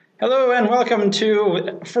Hello and welcome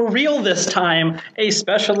to, for real this time, a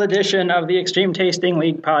special edition of the Extreme Tasting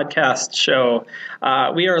League podcast show.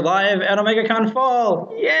 We are live at OmegaCon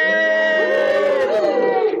Fall. Yay!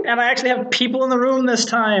 And I actually have people in the room this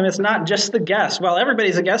time. It's not just the guests. Well,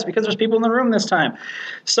 everybody's a guest because there's people in the room this time.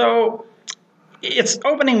 So it's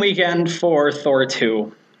opening weekend for Thor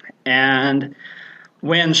 2. And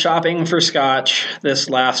when shopping for scotch this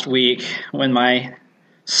last week, when my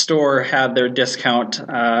store had their discount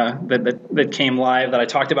that came live that I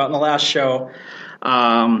talked about in the last show.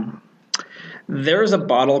 There's a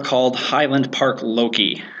bottle called Highland Park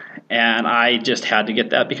Loki, and I just had to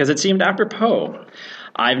get that because it seemed apropos.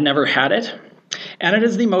 I've never had it, and it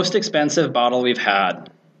is the most expensive bottle we've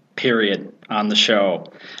had, period, on the show.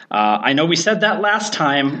 I know we said that last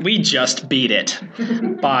time. We just beat it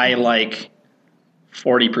by like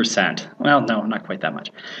 40%. Well, no, not quite that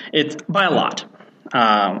much. It's by a lot.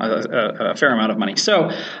 A fair amount of money.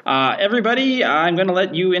 So, everybody, I'm going to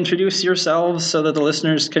let you introduce yourselves so that the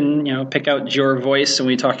listeners can, pick out your voice and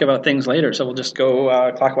we talk about things later. So we'll just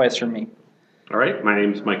go clockwise from me. All right, my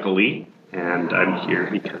name's Michael Lee, and I'm here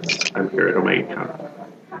because I'm here at OmegaCon.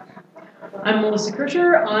 I'm Melissa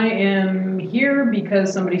Kircher. I am here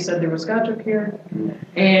because somebody said there was scotch up here.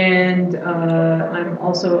 And I'm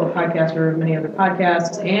also a podcaster of many other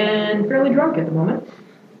podcasts and fairly drunk at the moment.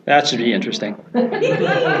 That should be interesting.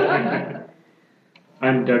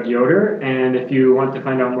 I'm Doug Yoder, and if you want to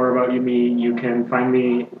find out more about me, you can find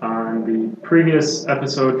me on the previous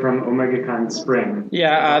episode from OmegaCon Spring.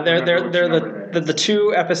 Yeah, they're the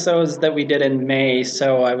two episodes that we did in May,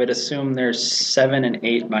 so I would assume there's 7 and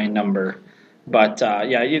 8 by number. But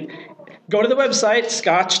you go to the website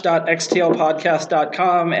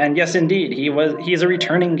scotch.xtlpodcast.com, and yes, indeed, he's a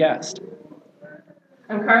returning guest.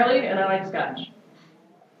 I'm Carly, and I like scotch.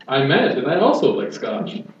 I'm Ed, and I also like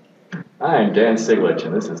scotch. I'm Dan Siglich,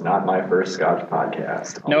 and this is not my first scotch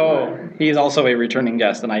podcast. No, he's also a returning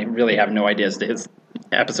guest, and I really have no idea as to his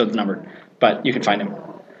episode's number, but you can find him.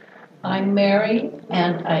 I'm Mary,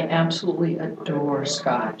 and I absolutely adore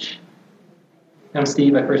scotch. I'm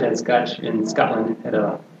Steve. I first had scotch in Scotland at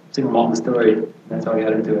a single malt distillery. That's how I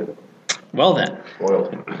got into it. Well then.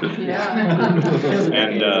 Spoiled. Yeah.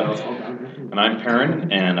 And I'm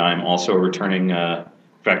Perrin, and I'm also returning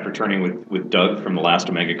with Doug from the last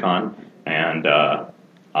OmegaCon, and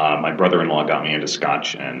my brother-in-law got me into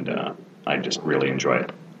scotch, and I just really enjoy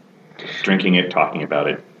it. Drinking it, talking about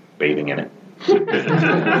it, bathing in it.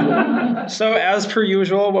 So as per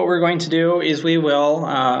usual, what we're going to do is we will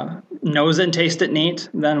nose and taste it neat,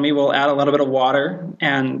 then we will add a little bit of water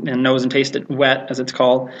and nose and taste it wet, as it's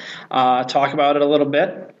called, talk about it a little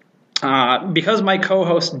bit. Because my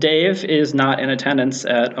co-host Dave is not in attendance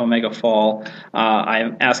at Omega Fall,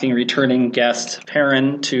 I'm asking returning guest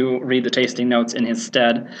Perrin to read the tasting notes in his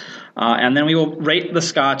stead. And then we will rate the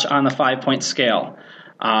scotch on the 5-point scale.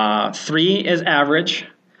 3 is average,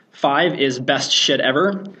 5 is best shit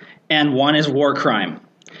ever, and 1 is war crime.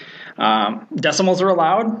 Decimals are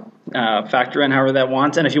allowed. Factor in however that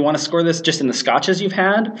wants. And if you want to score this just in the scotches you've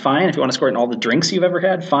had, fine. If you want to score it in all the drinks you've ever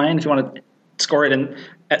had, fine. If you want to score it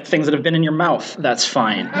at things that have been in your mouth, that's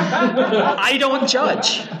fine. I don't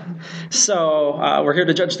judge. So we're here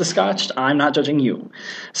to judge the scotch. I'm not judging you.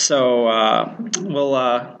 So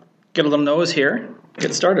we'll get a little nose here,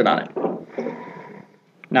 get started on it.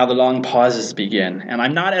 Now the long pauses begin. And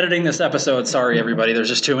I'm not editing this episode. Sorry, everybody. There's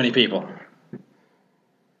just too many people.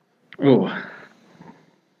 Ooh.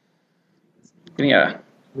 Give me a...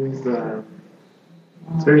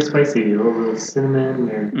 It's very spicy. A little cinnamon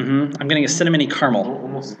there. I'm getting a cinnamony caramel.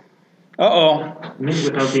 Almost. Uh-oh. Mint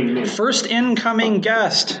without being mint. First incoming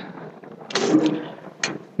guest.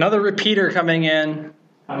 Another repeater coming in.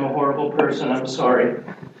 I'm a horrible person. I'm sorry.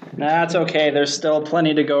 That's okay. There's still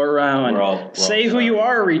plenty to go around. We're all Say who you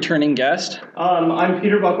are, returning guest. I'm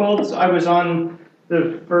Peter Buchholz. I was on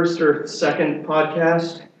the first or second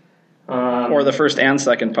podcast. Or the first and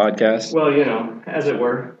second podcast. Well, as it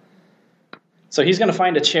were. So he's going to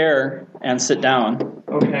find a chair and sit down.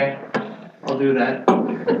 Okay. I'll do that.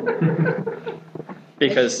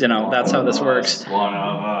 Because, that's how this works. One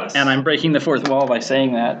of us. And I'm breaking the fourth wall by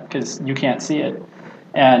saying that because you can't see it.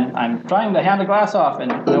 And I'm trying to hand the glass off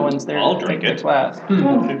and no one's there I'll to drink take it. the glass.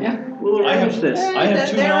 We'll arrange this. I have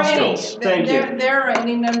 2 nostrils. Thank you. There are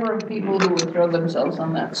any number of people who would throw themselves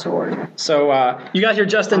on that sword. So you got here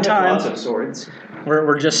just in I have time. lots of swords.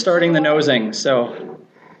 We're just starting the nosing, so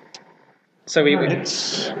we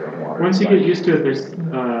Once you get used to it, there's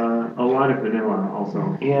a lot of vanilla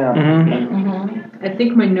also. Yeah. I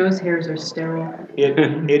think my nose hairs are sterile.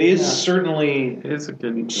 It is certainly It's a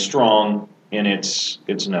good strong in its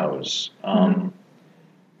nose.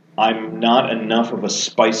 I'm not enough of a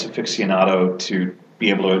spice aficionado to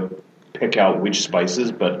be able to pick out which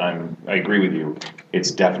spices, but I agree with you.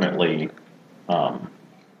 It's definitely. I'm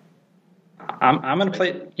gonna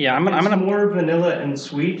play. Yeah, I'm It's gonna. more vanilla and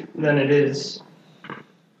sweet than it is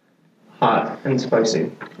hot and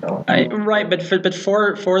spicy. So. Right, but for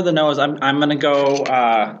the nose, I'm gonna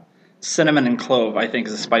go cinnamon and clove. I think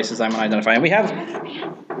is the spices I'm gonna identify, and we have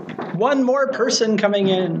one more person coming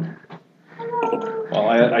in. Well,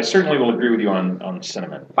 I certainly will agree with you on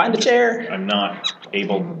cinnamon. Find a chair. I'm not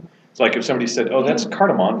able. It's like if somebody said, "Oh, that's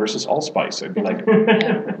cardamom versus allspice," I'd be like,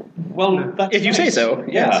 "Well, that's if you say nice." so."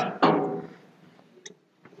 Yes. Yeah.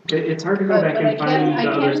 It's hard to go back and find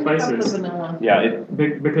the other spices. Yeah.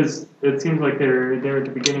 Because it seems like they're there at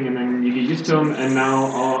the beginning, and then you get used to them, and now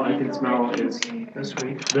all I can smell is The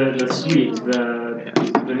sweet. the sweet, the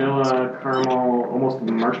vanilla, caramel, almost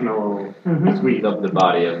marshmallow sweet. The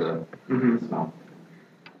body of the smell.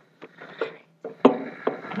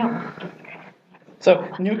 So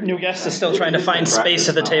new guest is still trying to find space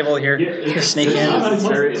at the table here to sneak in. It's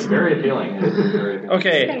very appealing. It's very appealing.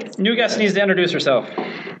 Okay, new guest needs to introduce herself.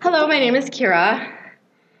 Hello, my name is Kira,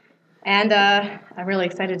 and I'm really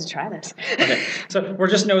excited to try this. Okay, so we're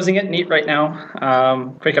just nosing it neat right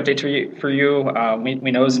now. Quick update for you.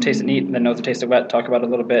 We nose and taste it neat, and then nose and taste it wet, talk about it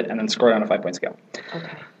a little bit, and then score it on a 5-point scale.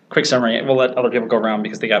 Okay. Quick summary. We'll let other people go around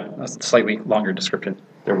because they got a slightly longer description.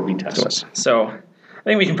 There will be tests. So I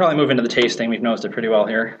think we can probably move into the tasting. We've nosed it pretty well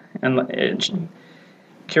here. And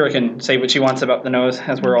Kira can say what she wants about the nose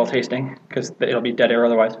as we're all tasting, because it'll be dead air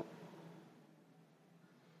otherwise.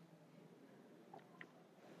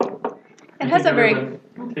 It has a very,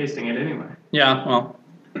 Tasting it anyway. Yeah, well.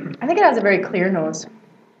 I think it has a very clear nose.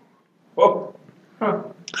 Whoa.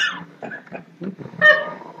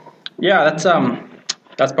 Yeah, that's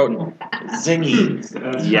potent.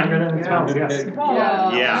 Zingy. Yeah.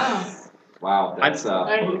 Wow, that's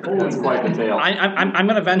quite the tale. I'm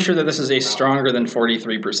going to venture that this is a stronger than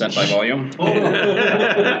 43% by volume. Oh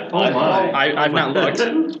my! I've not looked. That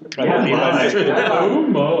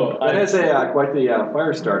is quite the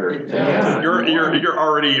fire starter. Yeah. You're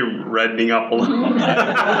already reddening up a little.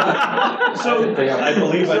 So I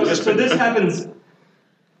believe I just. So this happens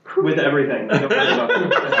with everything. I I'm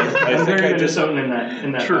think very I just. Minnesotan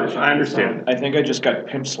in that. Sure, fashion. I understand. I think I just got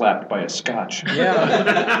pimp slapped by a scotch.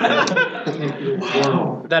 Yeah.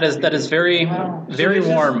 Wow. That is very, very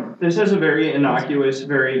warm. This has a very innocuous,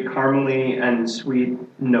 very caramely and sweet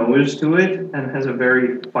nose to it, and has a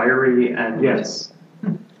very fiery and Yes.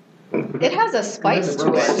 It has a spice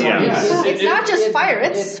to it. Yeah. It's not just fire,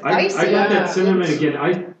 it's spicy. I got that cinnamon again.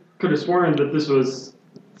 I could have sworn that this was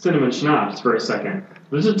cinnamon schnapps for a second.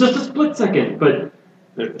 This is just a split second, but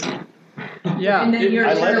Yeah. And then your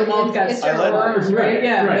I let- terrible got it's I let- worms, right?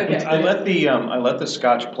 Yeah. Right. Okay. I let the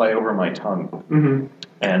scotch play over my tongue, mm-hmm.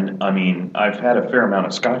 and I mean I've had a fair amount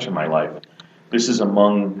of scotch in my life. This is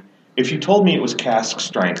among. If you told me it was cask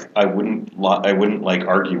strength, I wouldn't like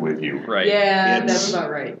argue with you. Right. Yeah, It's- that's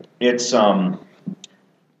about right. It's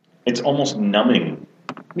almost numbing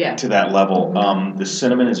Yeah. to that level. The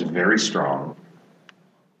cinnamon is very strong.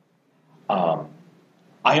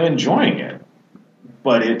 I am enjoying it,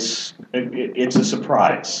 but it's a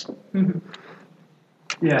surprise.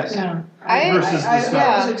 yes. Yeah. Versus the I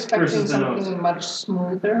scotch. was expecting Versus the nose. something much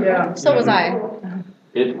smoother. Yeah. So was I.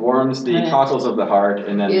 It warms the cockles of the heart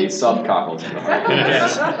and then the It's- sub-cockles of the heart.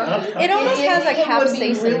 It almost has a It would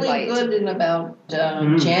be capsaicin really bite. good in about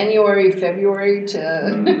January, February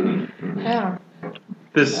to Yeah.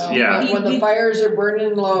 This, yeah. when the fires are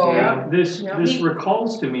burning low. Yeah, this Yeah.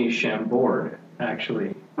 recalls to me Chambord,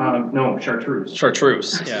 actually. No, chartreuse.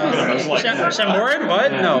 Chartreuse. Yeah. Chambord?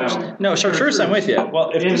 What? No, chartreuse. I'm with you.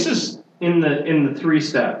 Well, if this is in the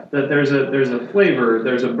 3-step, that there's a flavor,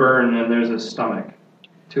 there's a burn, and there's a stomach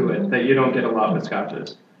to it that you don't get a lot with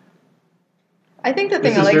scotches. I think the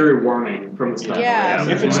This thing I is like. very warming from the start. Yeah.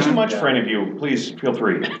 if it's too much for any of you, please feel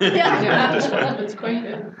free. Yeah. This way. It's quite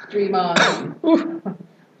good. Dream on.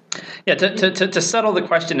 Yeah, to settle the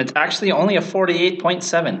question, it's actually only a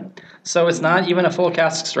 48.7, so it's not even a full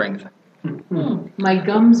cask strength. My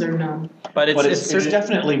gums are numb. But It's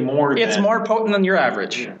definitely more. it's than, more potent than your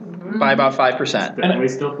average by about 5%. Definitely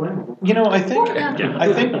still flammable. You know, I think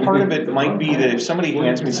part of it might be that if somebody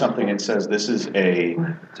hands me something and says this is a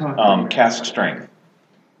cask strength,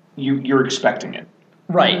 you're expecting it,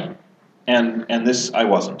 Right. and this I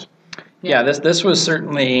wasn't. Yeah, this was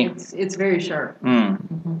certainly. It's very sharp.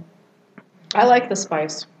 I like the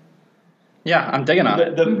spice. Yeah, I'm digging on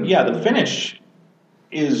it. The finish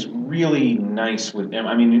is really nice with.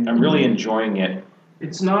 I mean, I'm really enjoying it.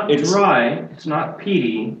 It's not It's- dry. It's not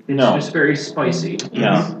peaty. It's No. just very spicy.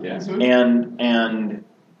 Yeah. Yes. And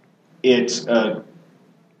it's a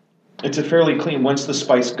fairly clean. Once the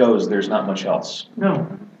spice goes, there's not much else. No.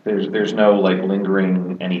 There's no like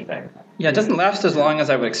lingering anything. Yeah, it doesn't last as long as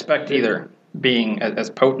I would expect either, being as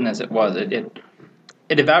potent as it was. It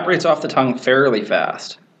evaporates off the tongue fairly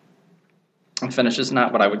fast. And finish is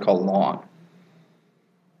not what I would call long.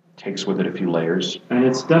 Takes with it a few layers. And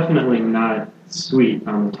it's definitely not sweet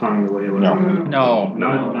on the tongue the way it was. No.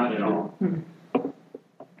 No. Not at all.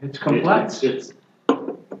 It's complex. It's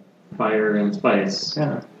fire and spice.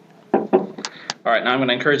 Yeah. All right, now I'm going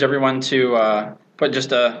to encourage everyone to put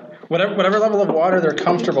just whatever level of water they're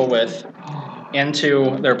comfortable with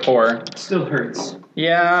into their pour. It still hurts.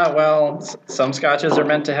 Yeah, well, some scotches are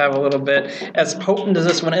meant to have a little bit. As potent as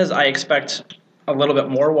this one is, I expect a little bit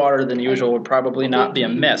more water than usual would probably not be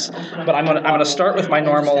amiss. But I'm gonna start with my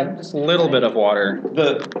normal little bit of water.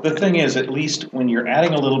 The thing is, at least when you're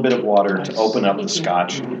adding a little bit of water to open up the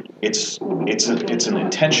scotch, it's an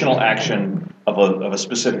intentional action of a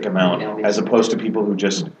specific amount, as opposed to people who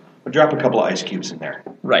just drop a couple of ice cubes in there.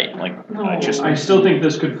 Right. Like I still think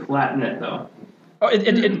this could flatten it though. Oh,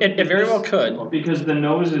 it very well could. Because the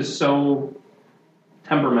nose is so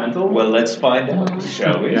temperamental. Well, let's find out,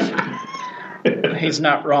 shall we? He's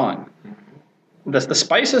not wrong. The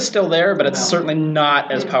spice is still there, but it's certainly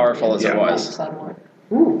not as powerful as it was.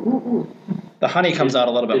 The honey comes out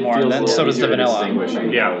a little bit more, and then so does the vanilla.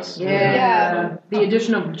 Yeah. The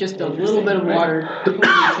addition of just a little bit of water totally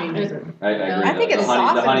changes it. I agree. I think it the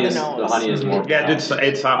honey, the honey softened is, the nose. The honey is more. Yeah,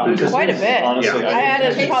 it softens. Quite a bit. Honestly, I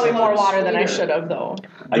added Tastes probably more much water than I sweeter. should have, though.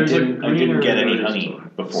 I didn't get any honey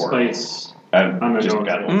before. Spice. I on the just nose.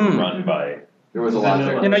 got overrun by. There was a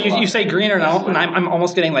lot. You know, you say greener now, and I'm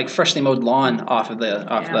almost getting like freshly mowed lawn off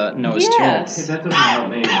the nose Yes. That doesn't help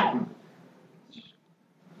me. too.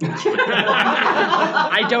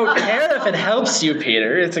 I don't care if it helps you,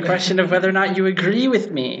 Peter. It's a question of whether or not you agree with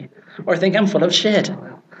me or think I'm full of shit.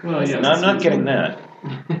 Well, yeah. No, I'm not getting that.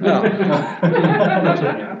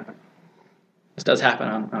 This does happen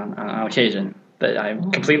on occasion that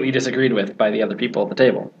I'm completely disagreed with by the other people at the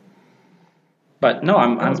table. But no,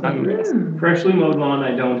 I'm Freshly mowed lawn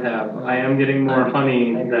I don't have. I am getting more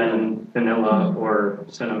honey than vanilla or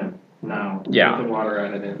cinnamon now. Yeah. With the water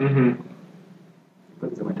added in. Mm-hmm. Put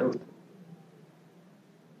this on my toast.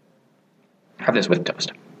 have this with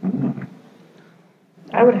toast.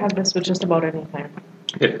 I would have this with just about anything.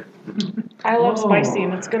 I love spicy,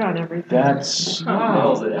 and it's good on everything. That's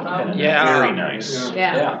Yeah. very nice.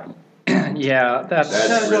 Yeah. Yeah, that's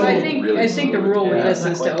So I think the rule with this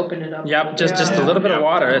is to open it up. Yep, just a little bit of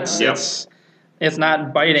water. It's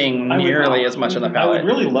not biting nearly as much on the I palate.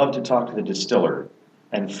 would really love to talk to the distiller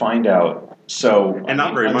and find out. So, And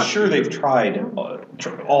not very I'm much. sure they've tried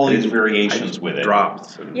all these variations with it.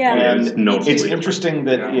 Drops. Yeah. And no it's flavor. interesting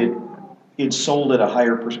that it's sold at a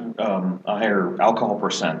higher alcohol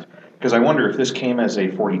percent. Because I wonder if this came as a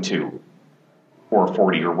 42 or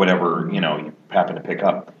 40 or whatever you happen to pick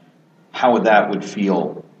up, how would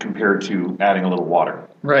feel compared to adding a little water.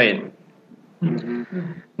 Right.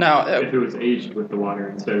 Now, If it was aged with the water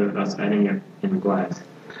instead of us adding it in a glass.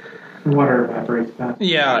 Water evaporates fast.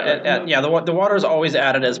 the water is always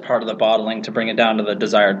added as part of the bottling to bring it down to the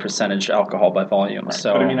desired percentage alcohol by volume. Right.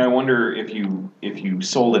 So, But I mean, I wonder if you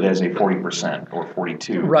sold it as a 40% or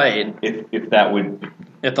 42, right? If that would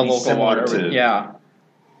If the be local similar water, to-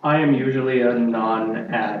 I am usually a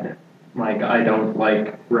non-add. Like, I don't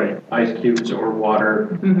like ice cubes or water.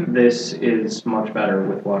 Mhm. This is much better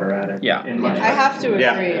with water added. Yeah. In my I have to agree,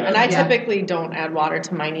 Yeah. and I Yeah. typically don't add water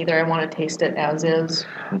to mine either. I want to taste it as is.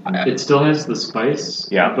 It still has the spice,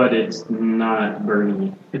 Yeah. but it's not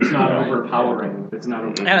burny. It's not overpowering. It's not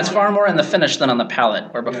overpowering. And it's far more in the finish than on the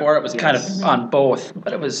palate, where before it was kind of on both,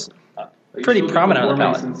 but it was pretty prominent on the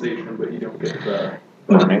palate. Sensation, but you don't get the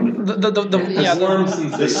burning. warm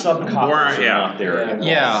sensation. The subcoppers are not there.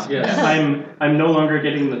 Yeah. I'm no longer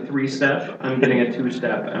getting the 3-step. I'm getting a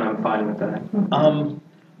 2-step, and I'm fine with that.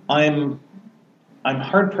 I'm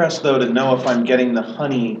hard pressed though to know if I'm getting the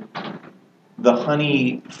honey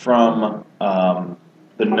from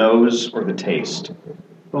the nose or the taste.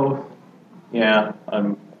 Both. Yeah,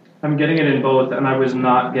 I'm getting it in both, and I was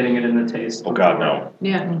not getting it in the taste. oh God, no.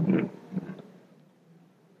 Yeah.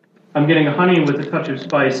 I'm getting a honey with a touch of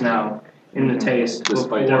spice now in the taste The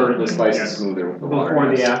spice, before the spice is smoother with the water. before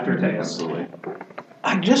the yes. aftertaste. Absolutely.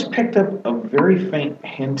 I just picked up a very faint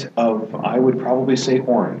hint of, I would probably say,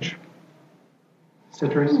 orange.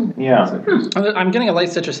 Citrus. Yeah, I'm getting a light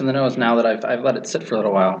citrus in the nose now that I've let it sit for a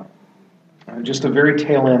little while. just the very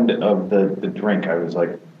tail end of the drink. I was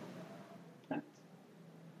like,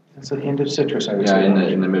 It's a hint of citrus, I would Yeah,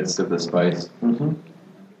 say. in the midst of the spice. Mm-hmm.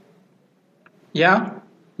 Yeah,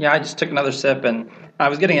 I just took another sip, and I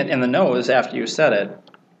was getting it in the nose after you said it,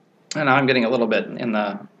 and now I'm getting a little bit in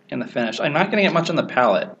the finish. I'm not getting it much on the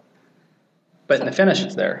palate, but in the finish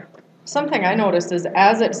it's there. Something I noticed is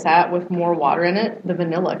as it sat with more water in it, the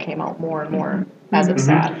vanilla came out more and more as it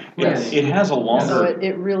sat. Yes. It has a longer. So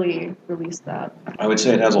it really released that. I would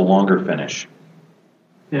say it has a longer finish.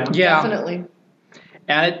 Yeah, Definitely.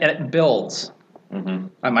 and it builds.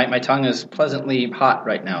 Mm-hmm. My tongue is pleasantly hot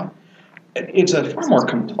right now. It's a far more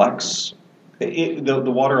complex. The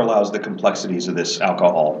water allows the complexities of this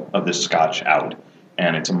alcohol, of this scotch out,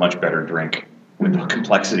 and it's a much better drink with the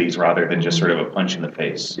complexities rather than just sort of a punch in the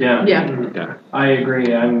face. Yeah. I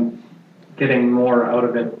agree. I'm getting more out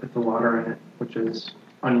of it with the water in it, which is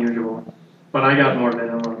unusual. But I got more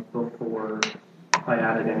vanilla before I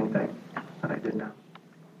added anything that I did now.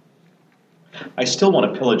 I still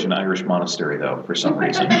want to pillage an Irish monastery, though, for some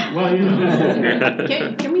reason. Well,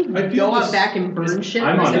 Can we go out back and burn shit?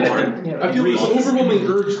 I'm on board. I feel this overwhelming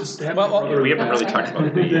urge to stab my brother. We haven't really talked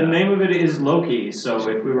about The name of it is Loki, so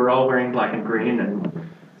if we were all wearing black and green and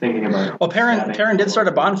thinking about Well, Perrin did start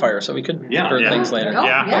a bonfire, so we could burn things later.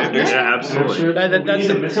 Absolutely. That's we need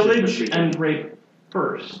to pillage and rape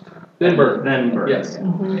first. Then burn. Then burn. Yes.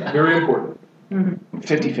 Very important.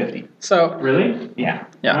 50-50. So Really? Yeah.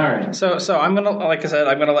 yeah. All right. So I'm gonna, like I said,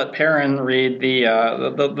 I'm gonna let Perrin read the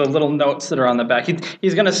little notes that are on the back.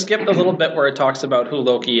 He's gonna skip the little bit where it talks about who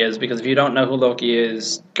Loki is, because if you don't know who Loki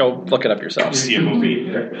is, go look it up yourself. See a movie.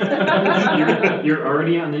 You're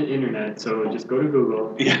already on the internet, so just go to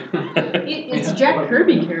Google. Yeah. It's Jack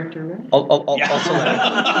Kirby character, right? Also,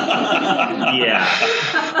 Yeah.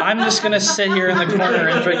 I'm just gonna sit here in the corner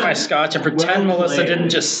and drink my scotch and pretend Melissa didn't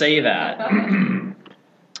just say that.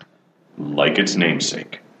 Like its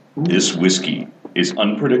namesake, this whiskey is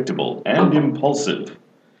unpredictable and impulsive,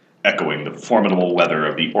 echoing the formidable weather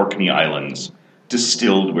of the Orkney Islands.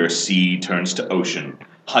 Distilled where sea turns to ocean,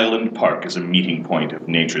 Highland Park is a meeting point of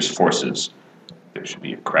nature's forces. There should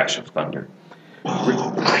be a crash of thunder.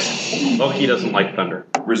 Loki doesn't like thunder.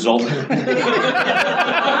 Resulting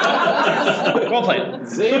Well played.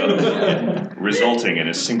 in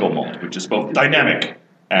a single malt, which is both dynamic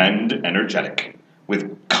and energetic,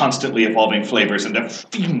 with constantly evolving flavors and a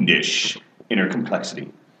fiendish inner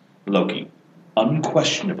complexity. Loki,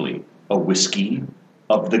 unquestionably a whiskey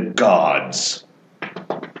of the gods.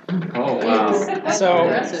 Oh, wow. So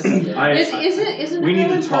Isn't we need to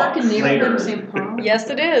Highland Park talk in neighborhood later. of St. Paul? Yes,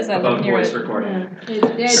 it is. I live About near voice it. recording.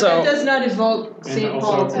 So- That does not evoke And St.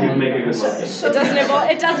 also, Paul. you make a good Loki. It doesn't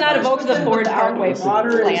evoke. It does not evoke the Ford Parkway plan.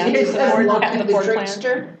 The Ford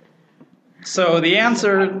plan. So the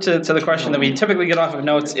answer to the question that we typically get off of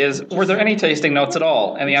notes is, were there any tasting notes at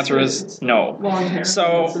all? And the answer is no. Long hair.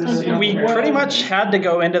 So we pretty much had to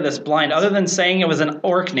go into this blind, other than saying it was an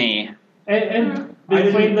Orkney. And they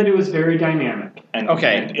claimed that it was very dynamic. And,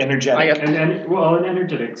 Okay. and energetic. And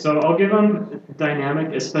energetic. So I'll give them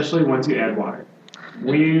dynamic, especially once you add water.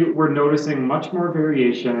 We were noticing much more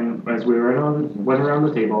variation as we went around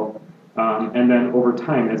the table, and then over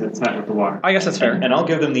time as it sat with the water. I guess that's fair. And I'll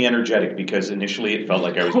give them the energetic because initially it felt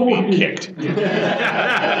like I was being kicked.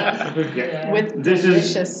 With This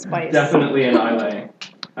delicious is spice. definitely an Islay.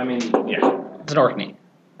 I mean, Yeah. It's an Orkney,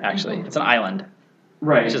 actually. It's an island,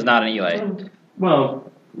 right. which is not an Elay. Well,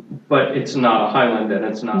 but it's not a Highland, and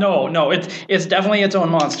it's not. No, it's definitely its own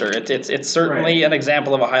monster. It's certainly an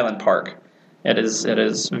example of a Highland Park. It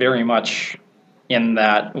is very much in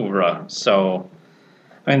that oeuvre. So,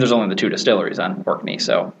 I mean, there's only the two distilleries on Orkney,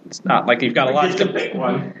 so it's not like you've got a lot to pick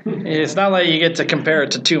one. It's not like you get to compare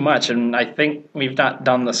it to too much. And I think we've not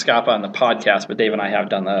done the Scapa on the podcast, but Dave and I have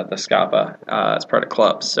done the Scapa as part of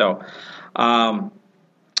clubs. So,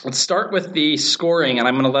 let's start with the scoring, and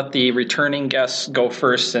I'm going to let the returning guests go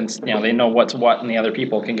first, since they know what's what, and the other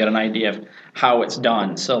people can get an idea of how it's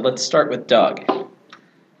done. So let's start with Doug.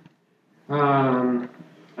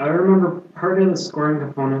 I remember part of the scoring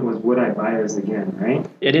component was would I buy this again, right?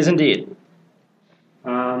 It is indeed.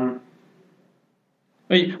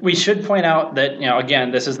 We should point out that,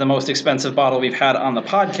 again, this is the most expensive bottle we've had on the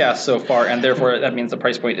podcast so far, and therefore that means the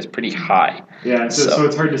price point is pretty high. Yeah, so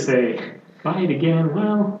it's hard to say buy it again.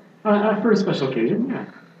 Well, for a special occasion, yeah.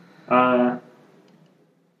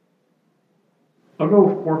 I'll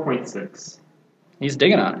go 4.6. He's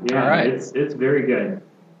digging on it. Yeah, All right. it's very good.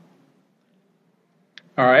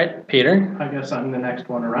 All right, Peter. I guess I'm the next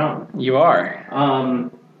one around. You are.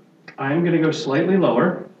 I'm going to go slightly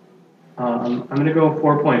lower. I'm going to go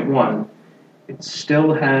 4.1. It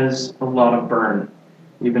still has a lot of burn,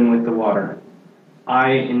 even with the water.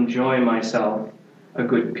 I enjoy myself a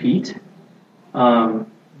good peat.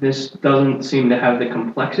 This doesn't seem to have the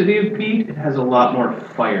complexity of peat. It has a lot more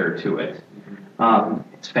fire to it.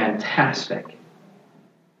 It's fantastic.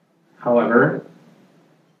 However,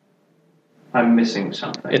 I'm missing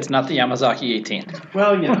something. It's not the Yamazaki 18.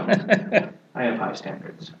 Well, you know, I have high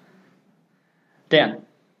standards. Dan.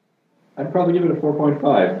 I'd probably give it a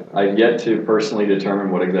 4.5. I've yet to personally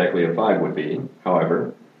determine what exactly a 5 would be.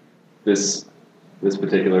 However, this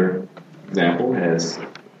particular example has,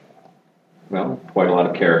 well, quite a lot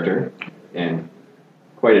of character and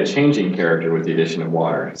quite a changing character with the addition of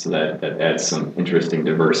water. So that adds some interesting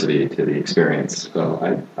diversity to the experience. So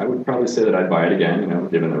I would probably say that I'd buy it again,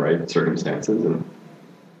 given the right circumstances, and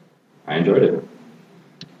I enjoyed it.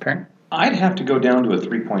 Perrin? I'd have to go down to a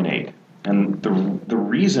 3.8. And the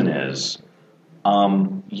reason is,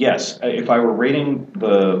 yes, if I were rating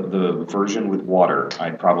the version with water,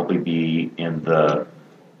 I'd probably be in the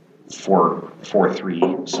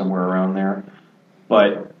 4.3, somewhere around there.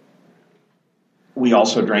 But we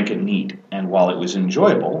also drank it neat, and while it was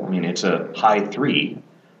enjoyable, it's a high 3.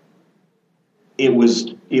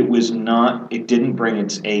 It didn't bring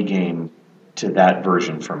its A game to that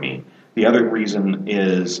version for me. The other reason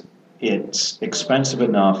is it's expensive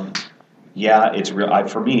enough. Yeah, it's real.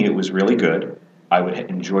 For me, it was really good. I would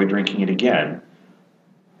enjoy drinking it again,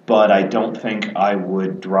 but I don't think I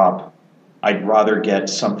would drop. I'd rather get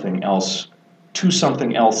something else, or 3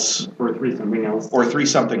 something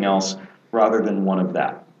else, rather than one of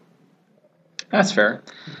that. That's fair.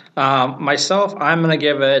 Myself, I'm going to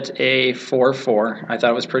give it a 4.4. I thought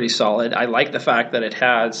it was pretty solid. I like the fact that it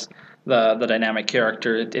has the dynamic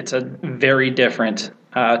character. It's a very different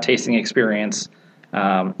tasting experience.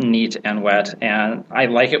 Neat and wet, and I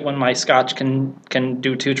like it when my scotch can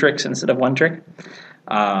do 2 tricks instead of 1 trick.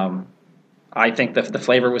 I think the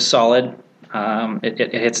flavor was solid.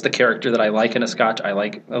 It hits the character that I like in a scotch. I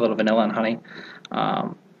like a little vanilla and honey.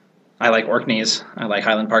 I like Orkneys. I like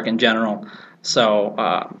Highland Park in general. So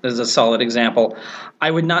this is a solid example. I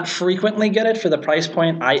would not frequently get it for the price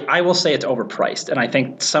point. I will say it's overpriced, and I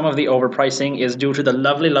think some of the overpricing is due to the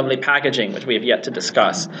lovely, lovely packaging, which we have yet to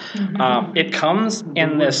discuss. Mm-hmm. It comes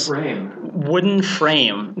in this wooden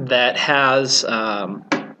frame that has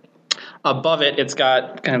above it. It's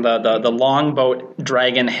got kind of the longboat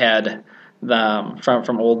dragon head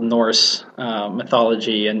from Old Norse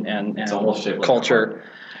mythology and culture.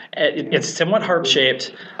 It's somewhat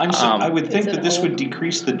harp-shaped. I would think that this would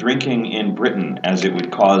decrease the drinking in Britain, as it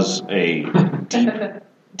would cause a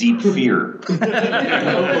deep fear.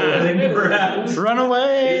 Run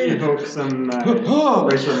away! Evoke some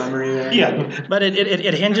racial memory there. Yeah, but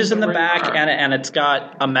it hinges in the back, and it's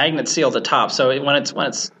got a magnet seal at the top. So when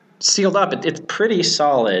it's sealed up, it's pretty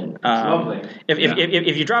solid. Lovely.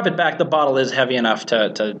 If you drop it back, the bottle is heavy enough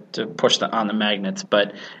to push on the magnets,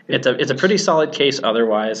 but it's a pretty solid case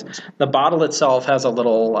otherwise. The bottle itself has a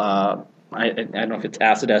little I don't know if it's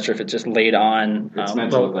acid etch or if it's just laid on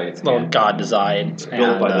little god design. It's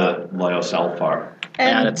built by the Laios Alphar.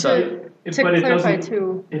 And it's to clarify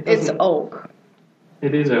too, it's oak.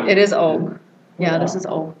 It is oak. It is oak. Yeah, this is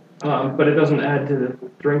oak. But it doesn't add to the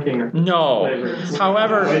drinking or flavor.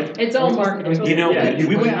 However, it's all marketing.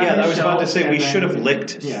 I was about to say we should have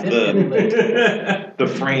licked the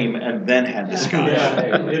frame and then had the scotch.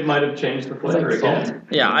 Yeah, it might have changed the flavor again.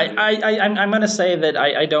 Yeah, I'm going to say that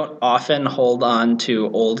I don't often hold on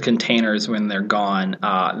to old containers when they're gone.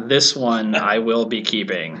 This one I will be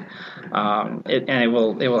keeping. It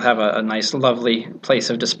will have a nice, lovely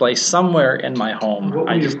place of display somewhere in my home. What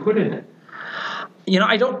will you put in it?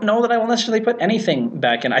 I don't know that I will necessarily put anything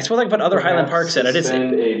back in. I suppose I could put other Highland Parks in it.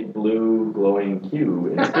 Send a blue glowing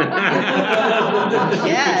cube. You could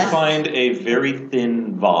find a very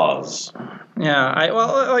thin vase. Yeah,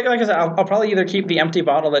 like I said, I'll probably either keep the empty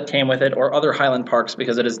bottle that came with it or other Highland Parks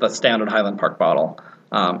because it is the standard Highland Park bottle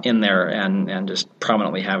in there and just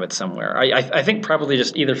prominently have it somewhere. I think probably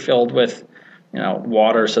just either filled with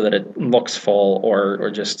water so that it looks full, or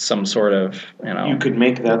just some sort of, You could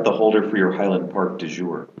make that the holder for your Highland Park du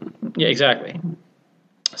jour. Yeah, exactly.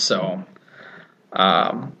 So,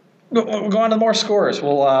 we'll go on to more scores.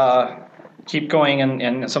 We'll keep going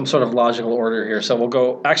in some sort of logical order here. So we'll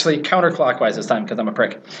go actually counterclockwise this time because I'm a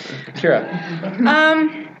prick. Kira.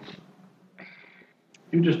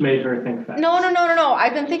 You just made her think fast. No.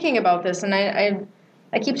 I've been thinking about this, and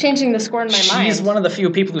I keep changing the score in my mind. She's one of the few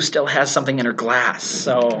people who still has something in her glass.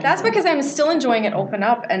 So that's because I'm still enjoying it open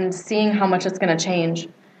up and seeing how much it's going to change.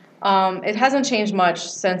 It hasn't changed much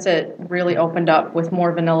since it really opened up with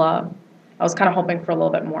more vanilla. I was kind of hoping for a little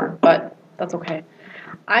bit more, but that's okay.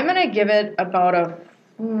 I'm going to give it about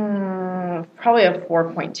probably a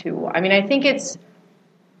 4.2. I mean, I think it's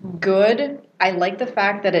good. I like the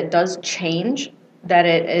fact that it does change, that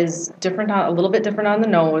it is different, a little bit different on the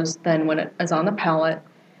nose than when it is on the palate.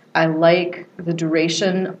 I like the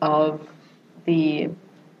duration of the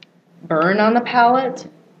burn on the palate.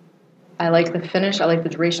 I like the finish. I like the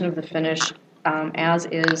duration of the finish as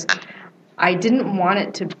is. I didn't want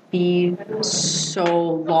it to be so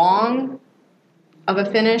long of a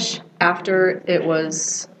finish after it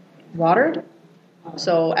was watered.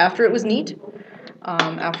 So after it was neat,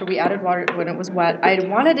 after we added water when it was wet, I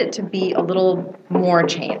wanted it to be a little more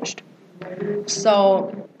changed.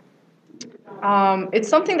 So it's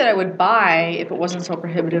something that I would buy if it wasn't so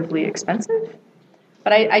prohibitively expensive.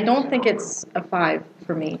 But I don't think it's a 5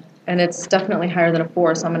 for me. And it's definitely higher than a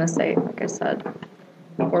 4, so I'm going to say, like I said,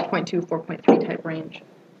 4.2, 4.3 type range.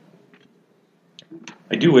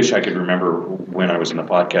 I do wish I could remember when I was in the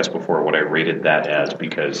podcast before what I rated that as,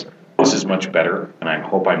 because this is much better, and I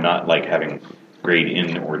hope I'm not like having grade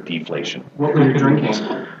in or deflation. What were you drinking?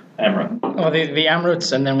 Amrut. Well, the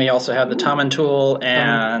Amruts, and then we also had the Tomintoul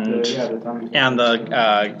and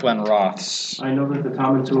the Glen Roths. I know that the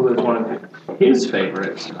Tomintoul is one of his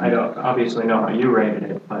favorites. I don't obviously know how you rated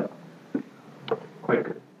it, but quite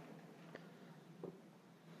good.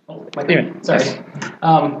 Sorry.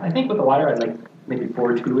 I think with the water, I'd like maybe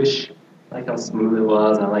 4.2-ish. I like how smooth it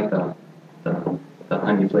was, and I like the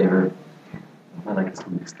honey flavor. I like the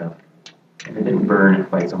smooth stuff. And it didn't burn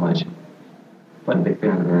quite so much. Wasn't a big fan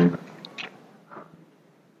of the burn.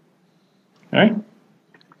 All right.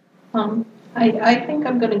 I think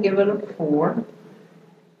I'm going to give it a 4.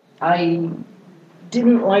 I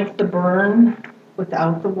didn't like the burn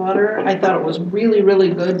without the water. I thought it was really, really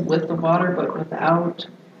good with the water, but without,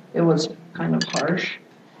 it was kind of harsh.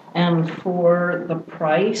 And for the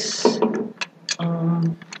price,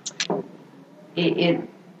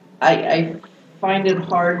 I find it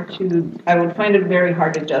hard to, I would find it very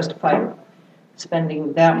hard to justify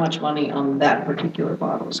spending that much money on that particular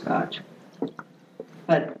bottle of scotch.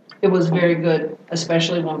 But it was very good,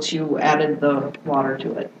 especially once you added the water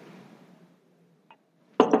to it.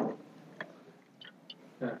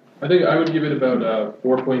 I think I would give it about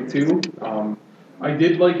 4.2. I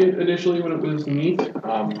did like it initially when it was neat.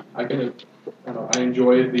 I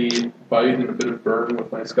enjoyed the bite and a bit of burn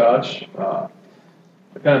with my scotch. I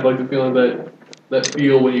kind of like the feeling that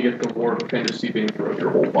feel when you get the warmth kind of seeping throughout your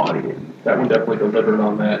whole body. And that one definitely delivered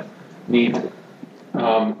on that neat.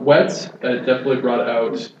 Wet, it definitely brought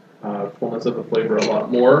out fullness of the flavor a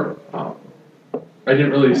lot more. I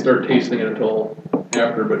didn't really start tasting it until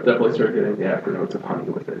after, but definitely started getting the after notes of honey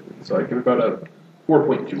with it. So I give it about a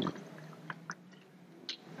 4.2.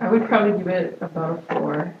 I would probably give it about a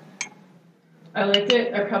 4. I liked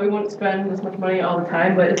it. I probably wouldn't spend this much money all the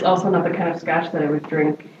time, but it's also not the kind of scotch that I would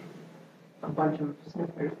drink a bunch of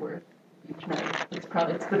sniffers worth each night. It's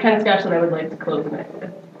the kind of scotch that I would like to close the night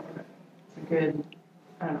with. It's a good,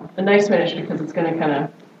 I don't know, a nice finish because it's going to kind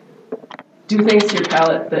of do things to your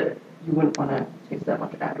palate that you wouldn't want to taste that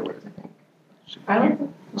much afterwards, I think. I like it.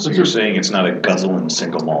 So you're saying it's not a guzzling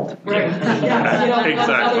single malt? Right. Yeah,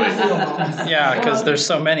 exactly. Yeah, because there's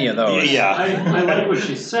so many of those. Yeah. I like what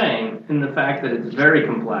she's saying in the fact that it's very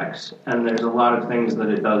complex, and there's a lot of things that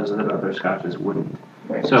it does that other scotches wouldn't.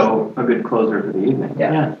 Right. So a good closer for the evening.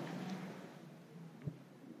 Yeah.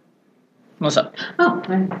 What's up? Oh,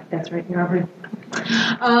 that's right. You're already.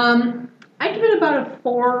 I give it about a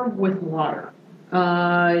 4 with water.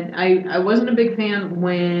 I wasn't a big fan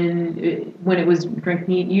when it was drink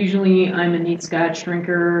neat. Usually I'm a neat scotch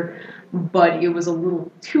drinker, but it was a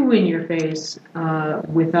little too in your face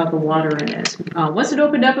without the water in it. Once it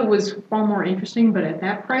opened up, it was far more interesting. But at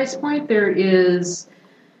that price point, there's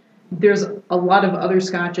a lot of other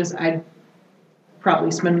scotches I'd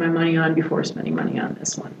probably spend my money on before spending money on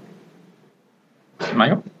this one.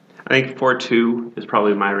 Michael? I think 4.2 is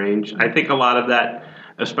probably my range. I think a lot of that,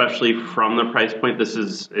 especially from the price point, this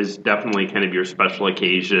is definitely kind of your special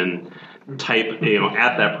occasion type,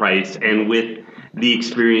 at that price, and with the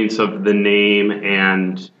experience of the name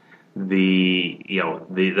and the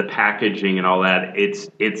packaging and all that,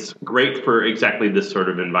 it's great for exactly this sort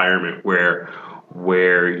of environment where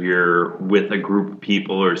you're with a group of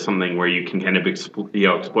people or something where you can kind of explore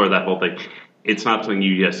that whole thing. It's not something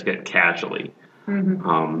you just get casually.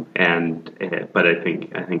 Mm-hmm. But I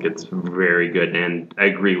think it's very good, and I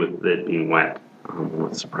agree with it being wet. It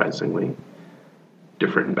was surprisingly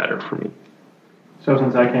different and better for me. So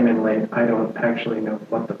since I came in late, I don't actually know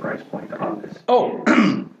what the price point on this. Oh,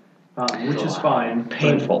 which is fine.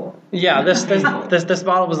 Painful. yeah. This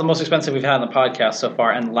bottle was the most expensive we've had on the podcast so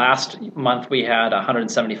far, and last month we had a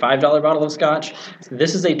 $175 bottle of scotch.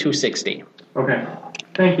 This is a $260. Okay.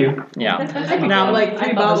 Thank you. Yeah. I think Now- like 3 I thought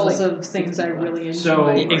it was bottles like of things I really enjoy. So,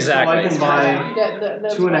 Exactly. so I can buy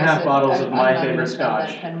That's 2.5 why I said bottles of I'm my not favorite gonna spend that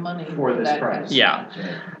scotch kind of money for this that price. kind of Yeah. scotch.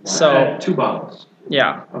 So 2 bottles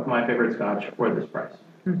yeah. of my favorite scotch for this price.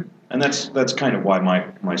 And that's kind of why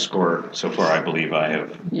my score so far, I believe I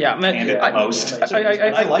have Yeah, man, canned it the most.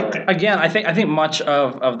 I liked it. Again, I think much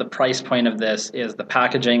of the price point of this is the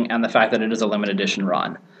packaging and the fact that it is a limited edition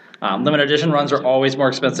run. Limited edition runs are always more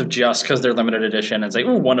expensive just because they're limited edition and say,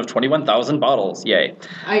 ooh, one of 21,000 bottles, yay.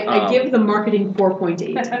 I give the marketing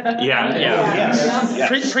 4.8. Yeah.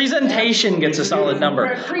 Presentation gets a solid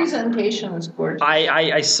number. Presentation is gorgeous.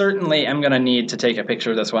 I certainly am going to need to take a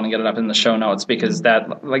picture of this one and get it up in the show notes because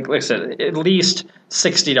that, like I said, at least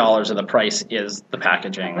 $60 of the price is the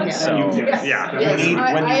packaging. Yeah. So Yes, Yeah. yes. When you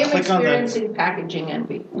I am click on the- experiencing packaging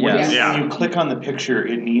envy. yes. Yeah. When you click on the picture,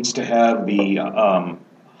 it needs to have the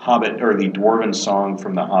Hobbit or the Dwarven song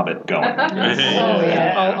from the Hobbit going.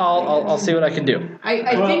 yeah. I'll see what I can do. I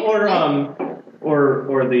Well, think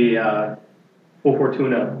or the O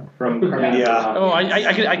Fortuna from Carmine. Yeah. Oh, I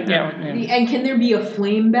could, yeah. and can there be a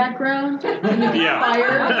flame background? Can there be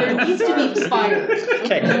fire? There needs to be fire.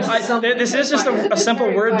 Okay, this is just a simple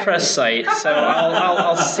WordPress site, so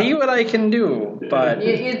I'll see what I can do. But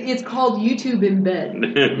It's called YouTube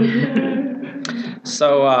Embed.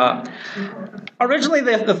 so originally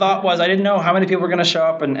the thought was I didn't know how many people were going to show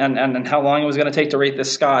up and how long it was going to take to rate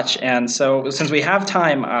this scotch, and so since we have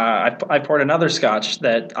time, I poured another scotch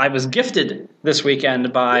that I was gifted this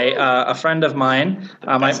weekend by a friend of mine,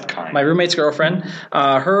 my roommate's girlfriend.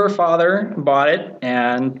 Her father bought it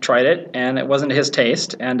and tried it, and it wasn't his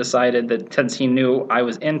taste, and decided that since he knew I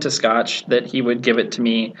was into scotch, that he would give it to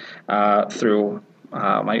me through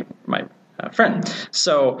my friend.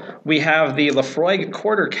 So we have the Lefroy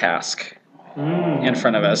quarter cask in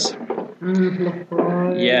front of us.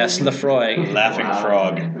 Yes, Lefroy. Laughing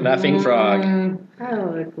Frog. Laughing Frog. I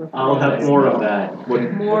like Lefroy. I'll have more of that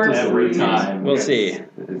More every please. time. We'll see.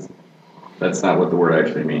 That's not what the word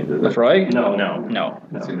actually means, is it? Lefroy? No. No.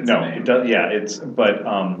 It's in its No, name. it does. Yeah, it's. But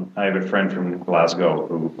I have a friend from Glasgow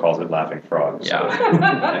who calls it Laughing Frog. So.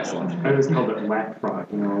 Yeah. Excellent. I just called it lap frog,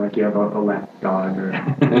 like you have a lap dog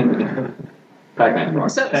or. Pac-Man frog.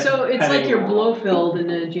 So it's like Petting. your Blofeld in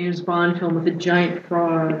a James Bond film with a giant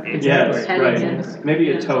frog. Yes, petting it. right. Maybe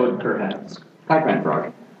a toad, perhaps. Pac-Man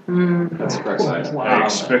frog. Mm. That's the correct size. I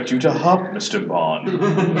expect you to hop, Mr. Bond.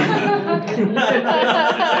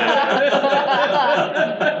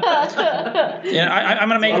 Yeah, I'm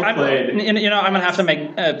gonna make. Well played. I'm gonna have to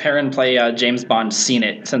make Perrin play James Bond Seen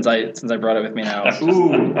It since I brought it with me now.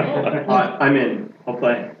 Ooh, I'm in. I'll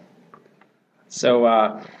play.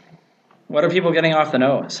 So, what are people getting off the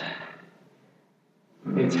nose?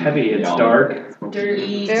 It's heavy. It's Yeah. dark.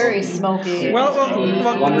 Dirty. Very smoky. Well,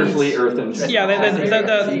 Wonderfully earthen. yeah.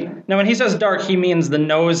 Now, when he says dark, he means the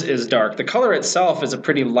nose is dark. The color itself is a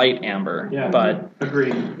pretty light amber. Yeah. But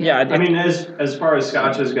Agreed. yeah, I mean, as far as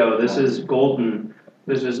scotches go, this is golden.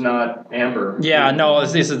 This is not amber. yeah. No,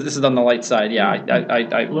 this is on the light side. Yeah,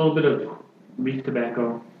 A little bit of leaf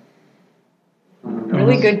tobacco.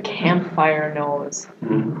 Really good campfire nose.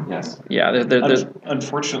 Yes. yeah. There's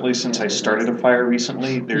Unfortunately, since I started a fire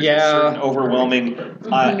recently, there's Yeah. a certain overwhelming.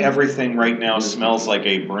 Everything right now smells like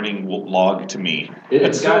a burning log to me.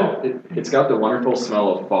 It's got the wonderful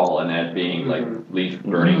smell of fall, and that being like leaf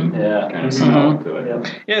burning Yeah. kind of smell to it.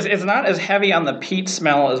 Yeah. Yes, it's not as heavy on the peat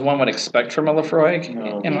smell as one would expect from a Lefroy,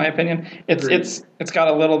 No. in my opinion. It's got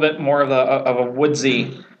a little bit more of a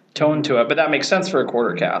woodsy tone to it, but that makes sense for a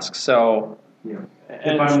quarter cask. So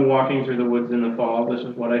If I'm walking through the woods in the fall, this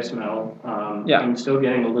is what I smell. Yeah. I'm still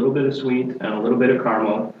getting a little bit of sweet and a little bit of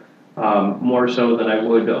caramel, more so than I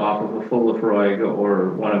would off of a full Lefroy or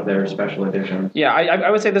one of their special editions. yeah, I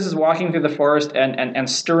would say this is walking through the forest and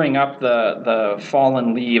stirring up the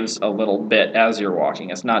fallen leaves a little bit as you're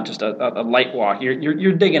walking. It's not just a light walk.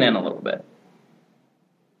 You're digging in a little bit.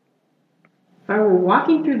 If I were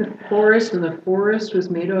walking through the forest and the forest was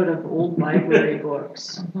made out of old library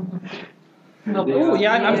books. Oh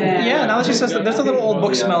yeah, yeah. Now that she says that, there's a little old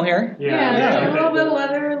book smell here. Yeah, a little bit of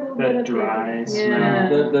leather, a little bit That of dry smell. Yeah.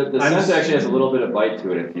 The scent actually has a little bit of bite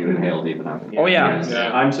to it if you inhale deep enough. Oh yeah.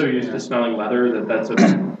 I'm so used to smelling leather that's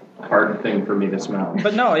a hard thing for me to smell.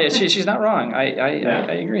 But no, yeah, she's not wrong. I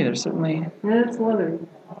agree. There's certainly Yeah, it's leather.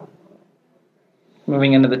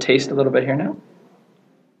 moving into the taste a little bit here now.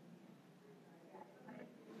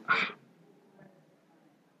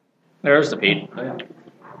 There's the peat. Oh, yeah.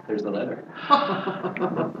 There's the leather.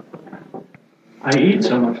 I eat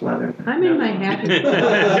so much leather. I'm in my happy.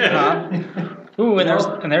 Ooh,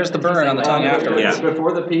 and there's the burn on the tongue afterwards. Yeah.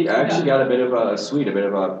 Before the peat, I actually got a bit of a sweet, a bit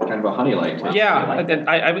of a kind of a honey-like taste. Yeah,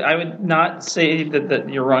 I would not say that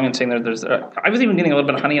you're wrong in saying that there's. I was even getting a little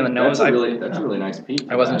bit of honey in the nose. That's a really nice peat.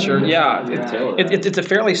 I wasn't sure. Yeah, Yeah. it's a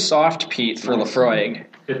fairly soft peat for Lafroig.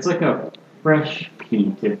 It's like a fresh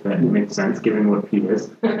peat, if that makes sense, given what peat is.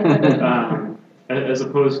 As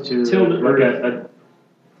opposed to Tilled like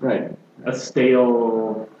Right. a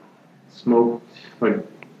stale, smoked, like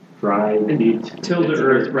dry peat. Tilled to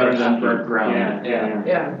earth rather than burnt ground. Yeah.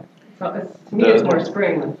 Yeah. So to me, it's more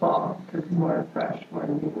spring than fall because it's more fresh, more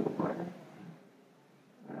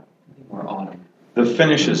More autumn. The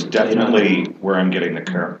finish is definitely where I'm getting the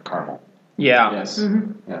caramel. Yeah. Yes.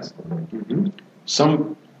 Yes.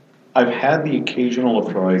 I've had the occasional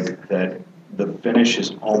Lafroig that the finish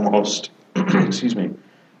is almost, excuse me,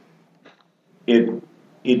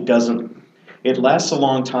 it doesn't, it lasts a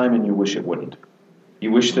long time and you wish it wouldn't.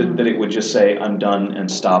 You wish that it would just say, I'm done and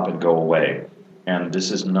stop and go away. And this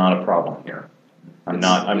is not a problem here. I'm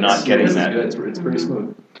not getting that. It's pretty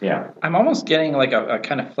smooth. Yeah. I'm almost getting like a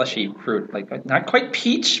kind of fleshy fruit, like not quite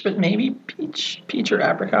peach, but maybe peach or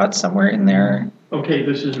apricot somewhere in there. Okay,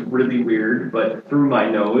 this is really weird, but through my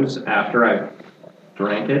nose, after I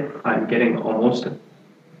drank it, I'm getting almost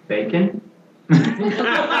bacon. It's with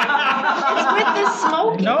the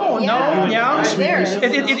smoke. No, yeah. Right there.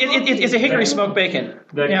 It's a hickory smoked bacon.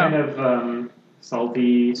 That Yeah. kind of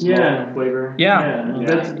salty smoke flavor. Yeah.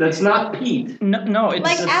 That's not peat. No, it's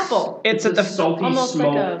Like apple. It's at the salty almost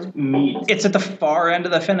like smoked meat. It's at the far end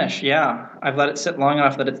of the finish. Yeah, I've let it sit long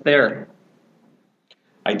enough that it's there.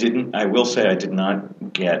 I will say I did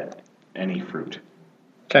not get any fruit.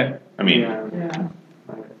 Okay, I mean, Yeah.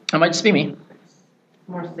 that might just be me.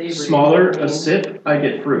 More savory. Smaller a sip, I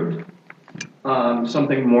get fruit.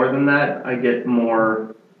 Something more than that, I get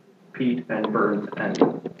more peat and burnt and.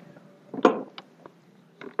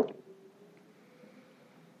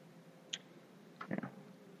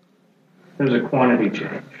 There's a quantity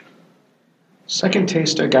change. second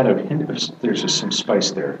taste, I got a hint of, there's just some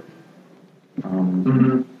spice there. I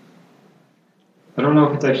don't know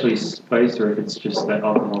if it's actually spice or if it's just that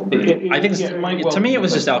alcohol. I think it might well to me it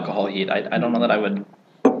was be, just alcohol heat. I don't know that I would.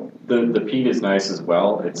 The peat is nice as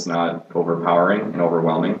well. It's not overpowering and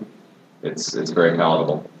overwhelming. It's very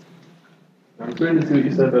palatable. I'm curious to see what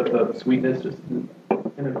you said about the sweetness, just in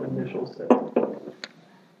an initial sip.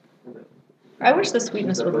 I wish the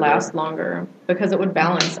sweetness would last longer because it would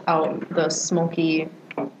balance out the smoky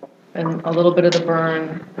and a little bit of the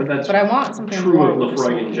burn. But I want something true more. of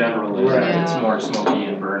Lafroig in general. Is Right. that it's more smoky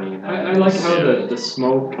and burny. I like how the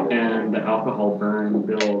smoke and the alcohol burn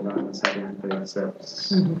build on the second and third sips.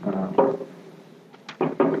 To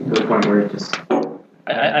the point where it just.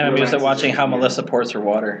 I'm amused at watching how Melissa pours her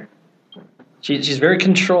water. She's very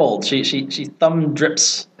controlled. She thumb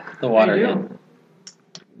drips the water in.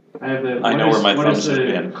 I know where my what thumbs is have the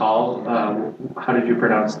been. call? How did you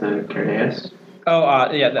pronounce the Cardeas?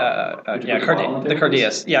 Oh, yeah, Did you put it all in the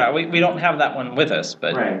Cardias. Yeah, we don't have that one with us,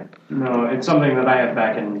 but Right. No, it's something that I have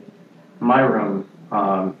back in my room,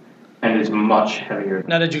 and is much heavier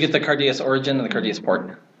now did you get the Cardias Origin and the Cardias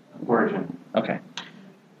Port? origin. Okay.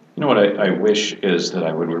 You know what I wish is that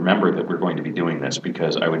I would remember that we're going to be doing this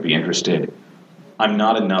because I would be interested. I'm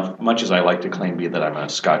not enough, much as I like to claim that I'm a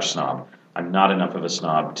Scotch snob, I'm not enough of a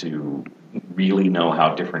snob to really know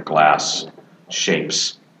how different glass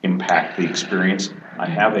shapes impact the experience. I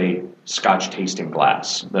have a Scotch tasting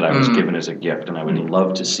glass that I was given as a gift, and I would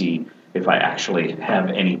love to see if I actually have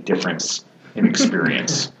any difference in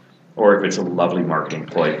experience. Or if it's a lovely marketing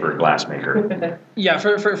ploy for a glassmaker. Yeah,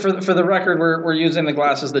 for the record, we're using the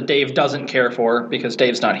glasses that Dave doesn't care for because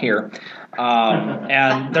Dave's not here,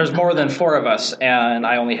 and there's more than 4 of us, and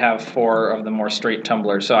I only have 4 of the more straight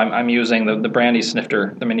tumblers. So I'm using the brandy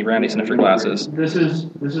snifter, the mini brandy snifter glasses. This is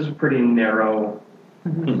a pretty narrow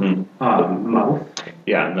mouth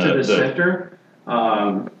Yeah, to the sifter,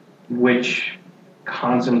 which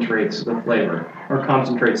concentrates the flavor or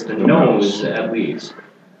concentrates the nose at least.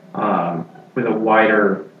 With a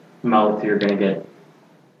wider mouth, you're going to get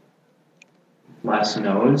less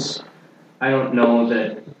nose. I don't know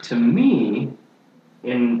that, to me,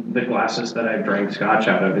 in the glasses that I've drank Scotch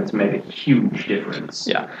out of, it's made a huge difference.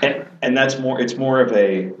 Yeah. And that's more, it's more of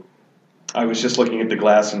a, I was just looking at the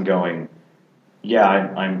glass and going, yeah,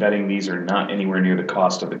 I'm betting these are not anywhere near the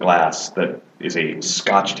cost of the glass that is a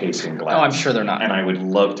Scotch tasting glass. Oh, I'm sure they're not. And I would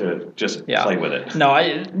love to just play with it.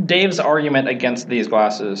 No, Dave's argument against these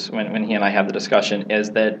glasses, when he and I have the discussion, is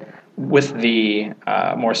that with the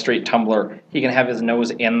more straight tumbler, he can have his nose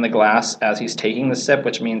in the glass as he's taking the sip,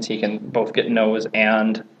 which means he can both get nose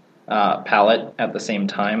and palate at the same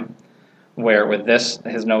time. Where with this,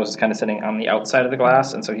 his nose is kind of sitting on the outside of the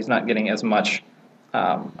glass, and so he's not getting as much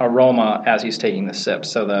aroma as he's taking the sip.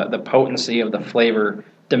 So the potency of the flavor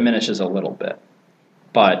diminishes a little bit.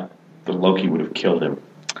 But The Loki would have killed him.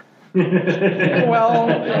 well,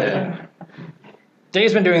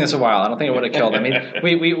 Dave's been doing this a while. I don't think it would have killed him. I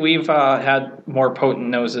mean, we've had more potent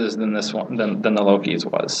noses than this one than the Loki's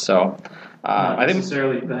was. So Not I think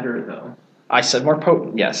necessarily better though. I said more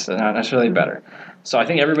potent. Yes, not necessarily better. So I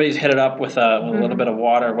think everybody's hit it up with a little bit of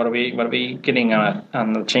water. What are we getting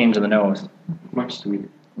on the change of the nose? Much sweeter.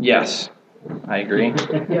 Yes, I agree.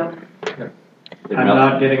 Yeah. I'm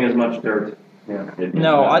not getting as much dirt. Yeah.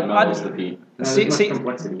 No, I mellows the peat.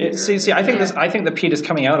 see. I think the peat is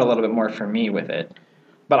coming out a little bit more for me with it,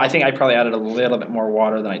 but I think I probably added a little bit more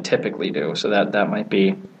water than I typically do. So that might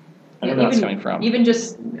be. I don't know where that's coming from. Even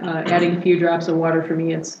just adding a few drops of water for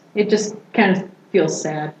me, it just kind of feels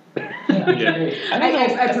sad.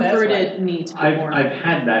 I preferred it neat. I've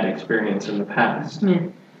had that experience in the past. Yeah.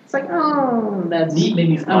 It's like, oh, that's Neat made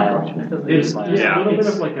me smile. It's a little bit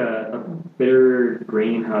it's- of like a bitter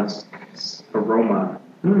grain husk aroma.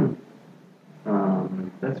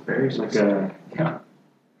 That's very Like specific.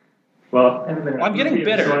 well, I'm getting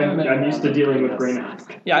bitter. so I'm used to dealing with grain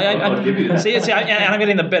husk. Yeah, I'll give you that. I'm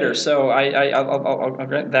getting the bitter. So I'll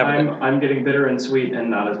grant that. I'm getting bitter and sweet and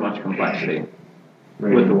not as much complexity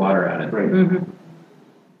with the water added. Right. Mhm.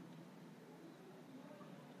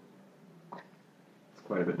 It's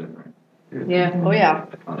quite a bit different. Yeah. Oh yeah.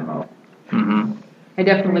 On the mouth. Mm-hmm. I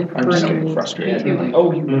definitely I'm prefer just it getting neat. frustrated. Me too. Like,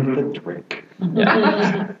 oh, you need the drink.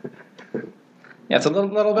 Yeah, it's a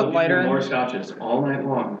little I'll bit give you lighter. more scotches all night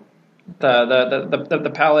long.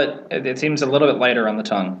 The palate, it seems a little bit lighter on the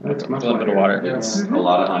tongue. It's A much little bit of lighter. water. It's a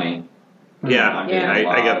lot of honey. Yeah, Yeah.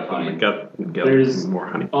 I got There's more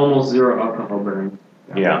honey. almost zero alcohol burn.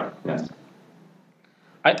 Yeah. Yes.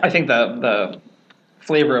 I think the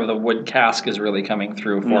flavor of the wood cask is really coming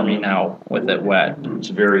through for me now with it wet. It's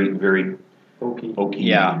very, very Oaky. oaky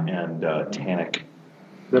Yeah. and tannic.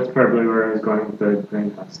 That's probably where I was going with the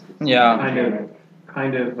grain husk. Yeah.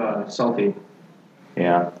 Kind of salty.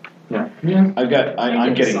 Yeah. Yeah. I'm get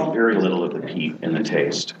getting salt. very little of the peat in the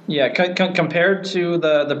taste. Yeah, compared to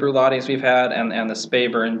the Brulattis we've had and the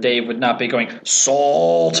Speyburn, Dave would not be going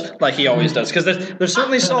salt like he always does. Because there's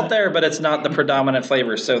certainly salt there, but it's not the predominant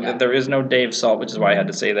flavor. So there is no Dave salt, which is why I had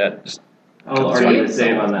to say that. Just I'll That's argue right. with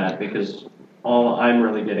Dave on that because all I'm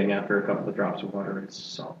really getting after a couple of drops of water is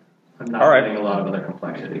salt. I'm not All right. getting a lot of other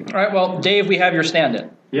complexity. All right, well, Dave, we have your stand-in.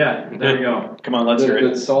 Yeah, there you go. Come on, let's hear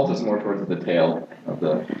The it. salt is more towards the tail of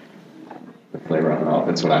the flavor on the mouth.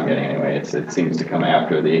 That's what I'm getting anyway. It seems to come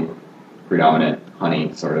after the predominant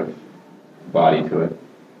honey sort of body to it.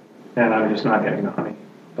 And I'm just not getting the honey.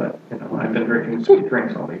 But, I've been drinking sweet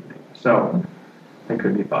drinks all evening. So, I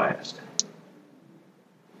could be biased.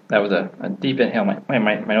 That was a deep inhale.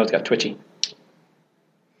 My nose got twitchy.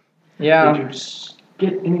 Yeah. Did you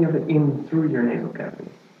get any of it in through your nasal cavity?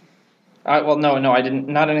 Well, no, I didn't.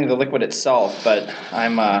 Not any of the liquid itself, but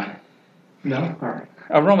I'm No? All right.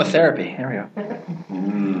 aromatherapy. There we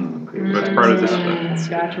go. That's part of this.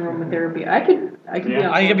 Scotch aromatherapy. I could be Yeah.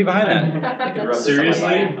 on I could be behind that. I could rub this Seriously?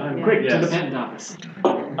 on my body. Quick, To the patent office.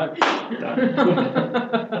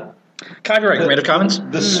 Copyright comments.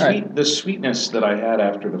 The sweetness that I had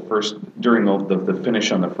after the first, during the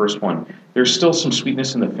finish on the first one, there's still some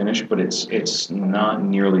sweetness in the finish, but it's not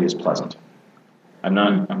nearly as pleasant.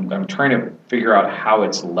 I'm trying to figure out how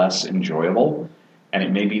it's less enjoyable, and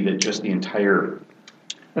it may be that just the entire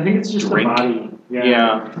I think it's just Drink? the body.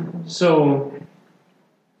 yeah. So,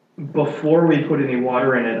 before we put any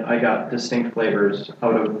water in it, I got distinct flavors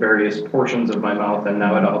out of various portions of my mouth, and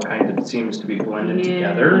now it all kind of seems to be blended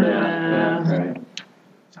together. Yeah. Right.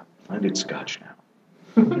 Blended Scotch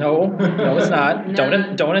now. No, it's not.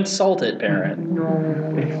 No. Don't insult it, parent.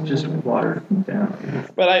 No. It's just watered down.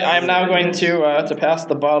 But I am now going to pass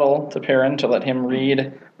the bottle to Perrin to let him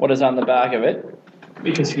read what is on the back of it.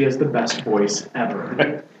 Because he has the best voice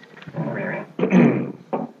ever.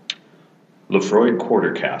 Lefroy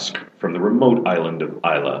Quarter Cask from the remote island of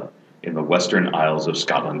Islay in the Western Isles of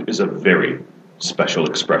Scotland is a very special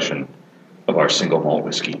expression of our single malt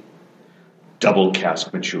whiskey. Double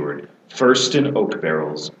cask matured, first in oak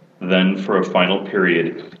barrels, then for a final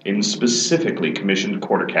period in specifically commissioned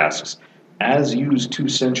quarter casks as used 2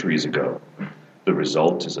 centuries ago. The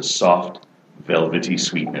result is a soft, velvety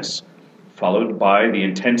sweetness, followed by the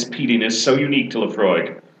intense peatiness so unique to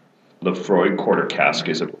Lefroy. Lefroy Quarter Cask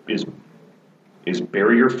is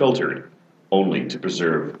barrier filtered only to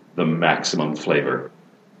preserve the maximum flavor.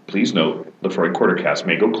 Please note, Lefroy Quarter Cask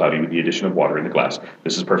may go cloudy with the addition of water in the glass.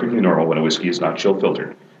 This is perfectly normal when a whiskey is not chill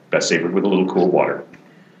filtered. best savored with a little cool water.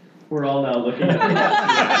 We're all now looking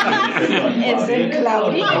at Is it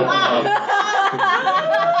cloudy? And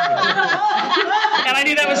I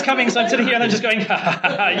knew that was coming, so I'm sitting here and I'm just going, you.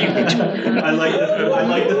 I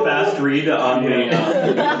like the fast read on the.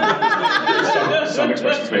 Some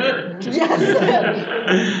expressions may vary.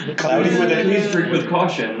 Cloudy with it. Please drink with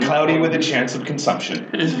caution. Cloudy with a chance of consumption.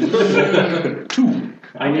 2.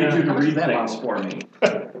 I need you to read that things one? for me.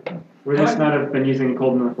 We must not have been using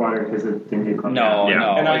cold enough water because it didn't get cloudy. No, Yeah.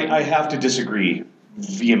 no. And I have to disagree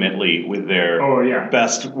vehemently with their Oh, yeah.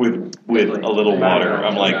 best with a little water.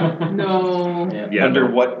 I'm like, No. Yeah. under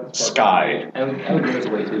what sky? I would give it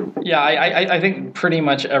away too. Yeah, I think pretty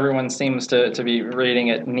much everyone seems to be rating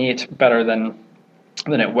it neat better than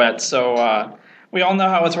it wet. So we all know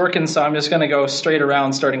how it's working, so I'm just going to go straight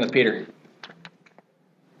around, starting with Peter.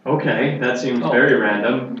 Okay, that seems very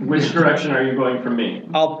random. Which direction are you going from me?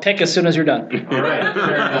 I'll pick as soon as you're done. All right,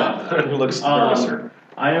 fair enough. Who looks nervouser?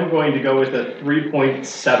 I am going to go with a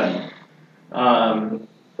 3.7.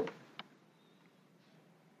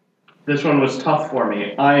 This one was tough for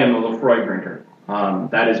me. I am a Lefroy drinker.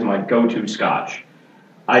 That is my go-to scotch.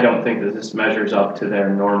 I don't think that this measures up to their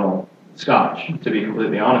normal scotch, to be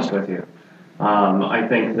completely honest with you. I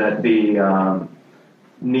think that the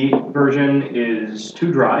neat version is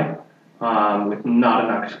too dry, with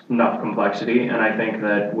not enough complexity, and I think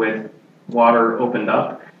that with water opened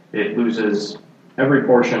up, it loses every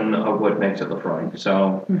portion of what makes it Lefroy.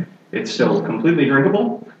 So it's still completely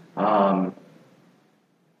drinkable.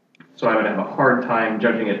 So I would have a hard time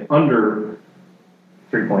judging it under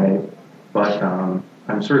 3.8, but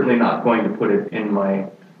I'm certainly not going to put it in my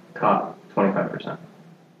top 25%.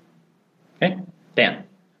 Okay, Dan.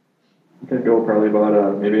 I'm gonna go probably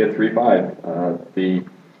about maybe a 3.5. The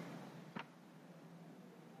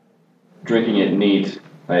drinking it neat,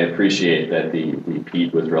 I appreciate that the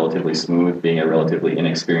peat was relatively smooth, being a relatively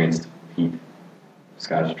inexperienced peat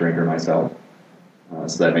Scotch drinker myself.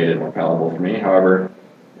 So that made it more palatable for me. However,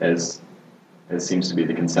 as seems to be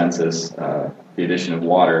the consensus, the addition of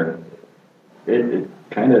water, it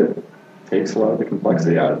kind of takes a lot of the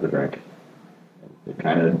complexity out of the drink. It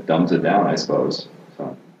kind of dumbs it down, I suppose.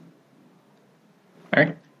 So. All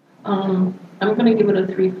right. I'm going to give it a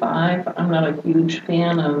 3.5. I'm not a huge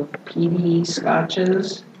fan of peaty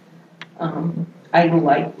scotches. I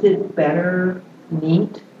liked it better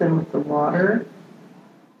neat than with the water.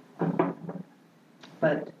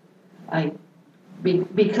 But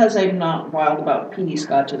because I'm not wild about peaty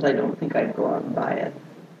scotches, I don't think I'd go out and buy it.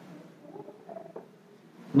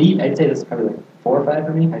 Neat, I'd say this is probably like 4 or 5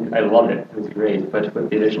 for me. I loved it. It was great. But with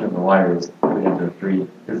the addition of the water, it's put it into a 3.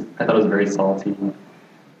 Because I thought it was very salty.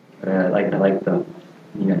 I like the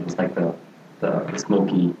just like the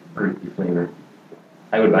smoky, earthy flavor.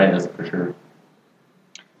 I would buy this for sure.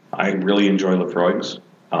 I really enjoy Lefroy's.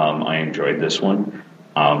 I enjoyed this one.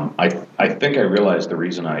 I think I realized the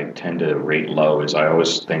reason I tend to rate low is I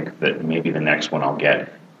always think that maybe the next one I'll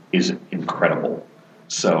get is incredible.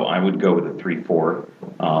 So I would go with a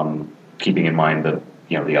 3.4, keeping in mind the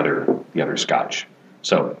other Scotch.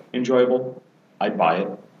 So enjoyable. I'd buy it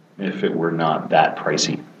if it were not that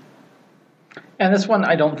pricey. And this one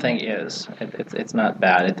I don't think is. It's not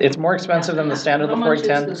bad. It's more expensive than the standard How Lefroy much is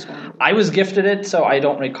 10. this one? I was gifted it, so I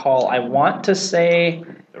don't recall. I want to say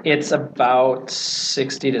it's about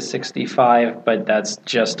 60 to 65, but that's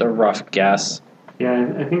just a rough guess.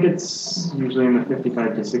 Yeah, I think it's usually in the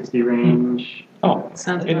 55 to 60 range. Oh,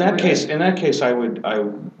 Sounds in about that right. case,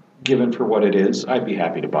 given for what it is, I'd be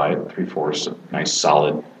happy to buy it. 3/4, nice,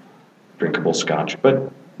 solid, drinkable Scotch,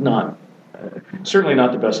 but not certainly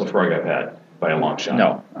not the best Lefroy I've had by a long shot.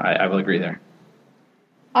 No, I will agree there.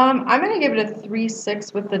 I'm going to give it a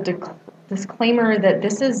 3.6 with the disclaimer that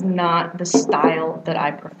this is not the style that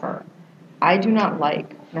I prefer. I do not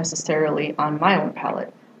like necessarily on my own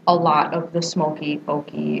palate a lot of the smoky,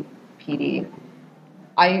 oaky, peaty.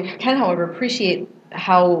 I can, however, appreciate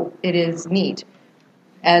how it is neat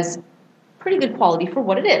as pretty good quality for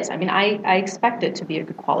what it is. I mean, I expect it to be a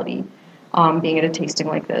good quality, being at a tasting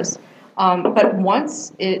like this. But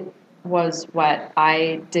once it was wet,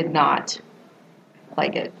 I did not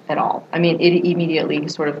like it at all. I mean, it immediately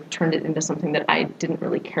sort of turned it into something that I didn't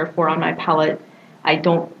really care for on my palate. I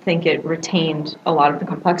don't think it retained a lot of the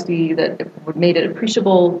complexity that it made it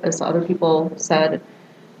appreciable, as other people said,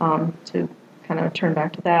 to kind of turn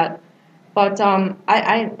back to that. But so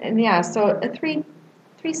a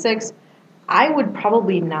 3.6. I would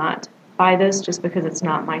probably not buy this just because it's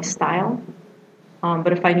not my style.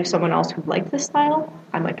 But if I knew someone else who liked this style,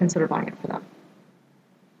 I might consider buying it for them.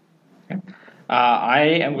 I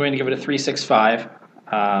am going to give it a 3.65.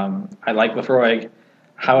 I like Lefroy.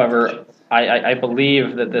 However, I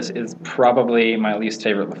believe that this is probably my least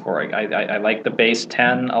favorite Lefroy. I like the base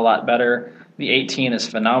 10 a lot better. The 18 is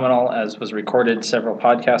phenomenal, as was recorded several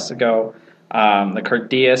podcasts ago. The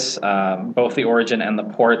Cardias, both the Origin and the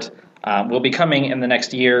Port, will be coming in the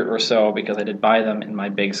next year or so because I did buy them in my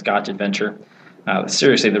big Scotch adventure.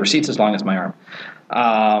 Seriously, the receipt's as long as my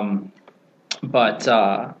arm. But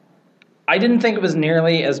I didn't think it was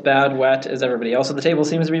nearly as bad wet as everybody else at the table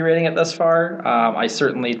seems to be rating it thus far. I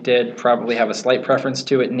certainly did probably have a slight preference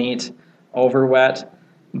to it neat over wet,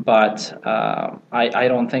 but I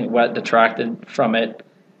don't think wet detracted from it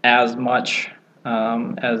as much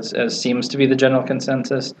as seems to be the general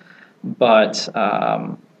consensus. But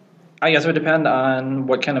I guess it would depend on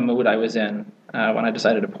what kind of mood I was in when I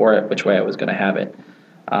decided to pour it, which way I was going to have it.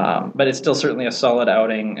 But it's still certainly a solid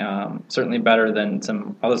outing, certainly better than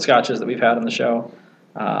some other scotches that we've had on the show,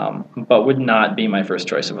 but would not be my first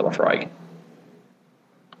choice of a Lefroy.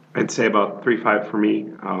 I'd say about 3.5 for me.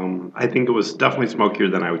 I think it was definitely smokier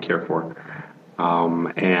than I would care for.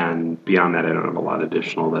 And beyond that, I don't have a lot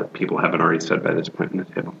additional that people haven't already said by this point in the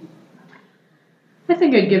table. I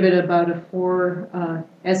think I'd give it about a 4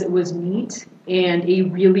 as it was neat, and a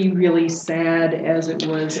really, really sad as it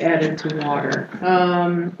was added to water.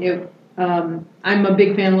 I'm a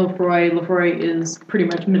big fan of Lefroy. Lefroy is pretty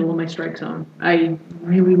much middle of my strike zone. I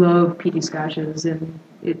really love peaty scotches, and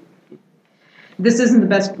this isn't the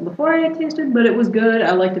best Lefroy I tasted, but it was good.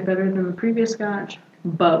 I liked it better than the previous scotch.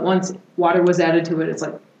 But once water was added to it, it's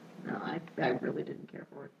like, no, I really didn't care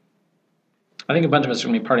for it. I think a bunch of us are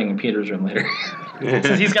going to be partying in Peter's room later,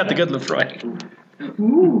 since he's got the good Lefroy.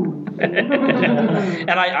 Ooh. And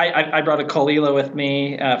I brought a Colila with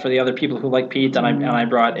me for the other people who like peat, and I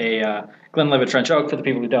brought a Glenlivet French Oak for the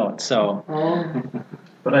people who don't. So,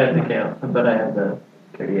 But I have the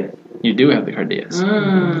Cardias. You do have the Cardias.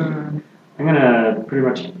 I'm gonna pretty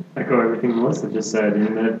much echo everything Melissa just said,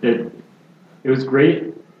 in that it was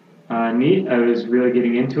great, neat. I was really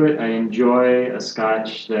getting into it. I enjoy a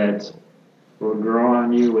scotch that will grow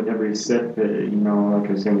on you with every sip. Like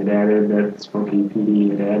I was saying, it added that smoky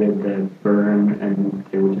peaty, it added that burn, and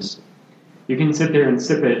it would just, you can sit there and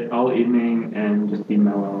sip it all evening and just be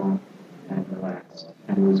mellow and relaxed.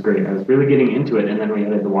 And it was great. I was really getting into it, and then we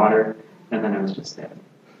added the water, and then I was just sad.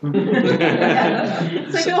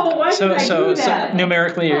 It's like, why did I do that? So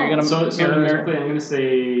numerically, you're going to... So numerically, I'm going to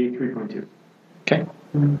say 3.2. Okay.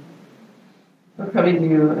 I'll probably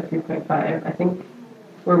do a 3.5. I think,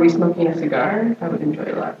 were we smoking a cigar, I would enjoy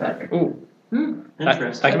it a lot better. Ooh.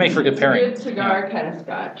 Interesting. That can make for a good pairing. Good cigar kind of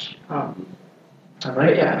scotch. I like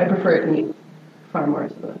But yeah, I prefer it neat far more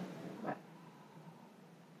so the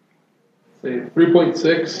Say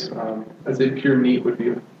 3.6. I'd say pure neat would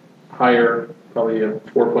be higher, probably a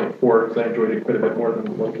 4.4, because I enjoyed it quite a bit more than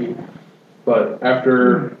the Loki. But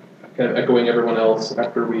after kind of echoing everyone else,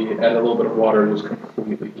 after we added a little bit of water, it was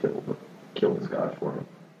completely killed the scotch for me.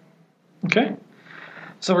 Okay.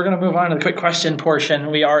 So we're going to move on to the quick question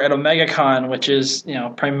portion. We are at OmegaCon, which is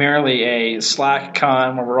primarily a Slack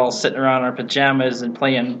con where we're all sitting around in our pajamas and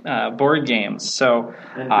playing board games. So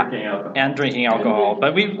and drinking alcohol.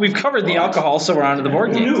 But we've covered the alcohol, so we're on to the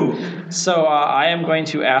board games. So I am going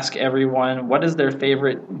to ask everyone, what is their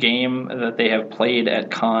favorite game that they have played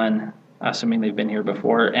at con? Assuming they've been here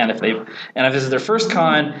before, and if this is their first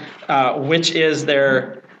con, which is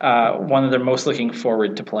their one that they're most looking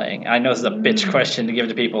forward to playing? I know this is a bitch question to give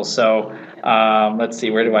to people, so let's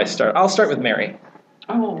see, where do I start? I'll start with Mary.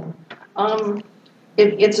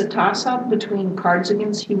 It's a toss-up between Cards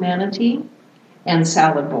Against Humanity and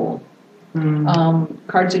Salad Bowl.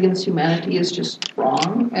 Cards Against Humanity is just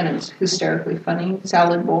wrong, and it's hysterically funny.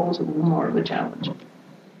 Salad Bowl is a little more of a challenge.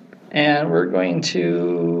 And we're going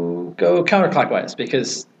to go counterclockwise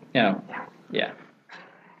because, yeah.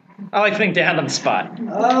 I like to think Dan on the spot.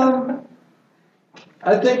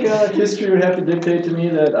 I think history would have to dictate to me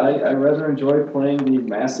that I rather enjoy playing the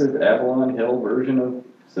massive Avalon Hill version of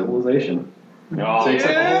Civilization. Takes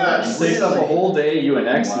up a whole day. You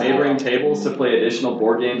annex neighboring tables to play additional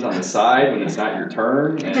board games on the side when it's not your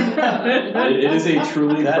turn. And it is a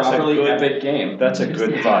truly, properly epic game. That's a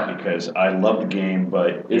good thought because I love the game,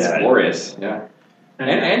 but it's glorious. Yeah.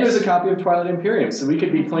 And there's a copy of Twilight Imperium, so we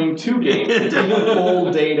could be playing 2 games and take a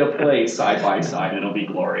full day to play side by side. It'll be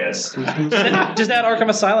glorious. Just add Arkham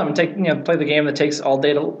Asylum and play the game that takes all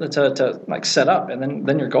day to like set up, and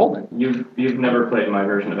then you're golden. You've never played my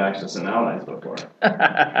version of Axis and Allies before.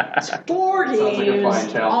 It's 4 games Sounds like a fine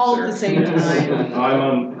challenge, all sir. at the same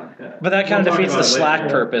time. But that kind of defeats the Slack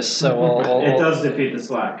purpose, so we'll It does defeat the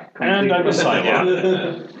Slack. And I'm a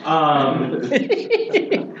sidewalk.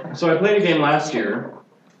 So I played a game last year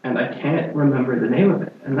and I can't remember the name of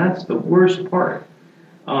it, and that's the worst part.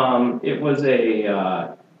 It was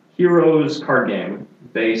a Heroes card game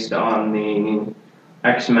based on the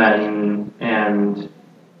X-Men and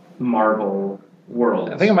Marvel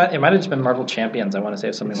worlds. I think it might have just been Marvel Champions. I want to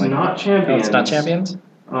say something It's like not that. Champions. Oh, it's not Champions?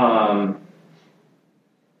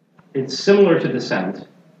 It's similar to Descent,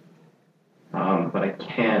 but I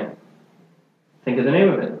can't think of the name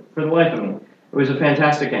of it for the life of me. It was a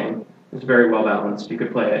fantastic game. It was very well balanced. You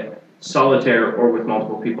could play it solitaire or with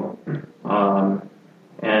multiple people,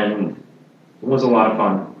 and it was a lot of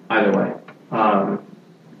fun either way.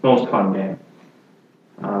 Most fun game.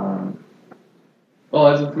 Well,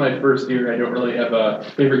 as it's my first year, I don't really have a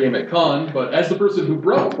favorite game at con, but as the person who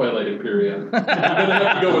brought Twilight Imperium, I'm gonna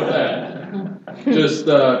have to go with that. Just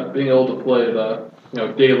being able to play the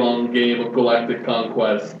day-long game of Galactic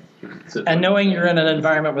Conquest. And knowing you're in an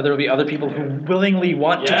environment where there will be other people who willingly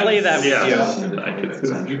want to play that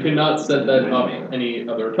with you. You cannot set that up any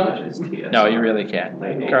other time. No, you really can't.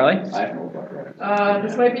 Carly?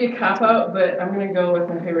 This might be a cop-out, but I'm going to go with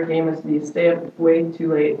my favorite game is the stay up way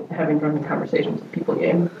too late having drunken conversations with people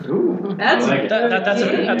game. Ooh. That's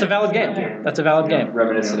That's a valid game. That's a valid game.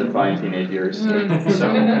 Reminiscent of fine teenage years. So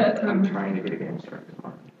I'm trying to get a game started.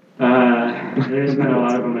 There's been a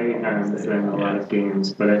lot of Omega-Cons and a lot of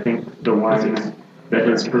games, but I think the one that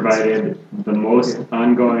has provided the most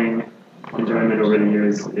ongoing enjoyment over the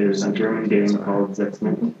years is a German game called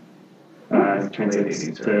Zetzman. It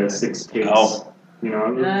translates to 6 takes. Oh.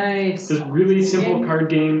 nice. It's a really simple card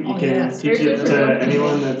game. You can teach it to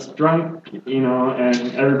anyone that's drunk,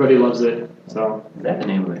 and everybody loves it. So Is that the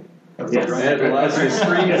name of it? yes. It allows you to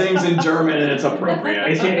scream things in German and it's appropriate.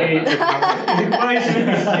 AKA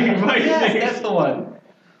Yes, that's the one.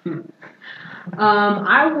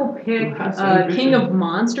 I will pick King of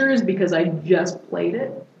Monsters because I just played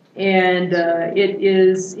it. And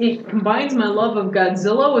it combines my love of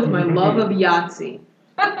Godzilla with my love of Yahtzee.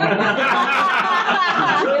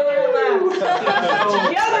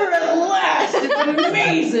 Together at last! It's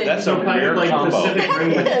amazing! That's a rare combo. Pacific Rim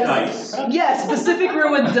with dice. Yes, Pacific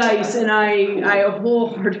Rim with dice, and I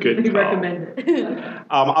wholeheartedly Good call. recommend it.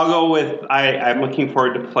 I'll go with, I'm looking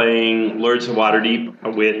forward to playing Lords of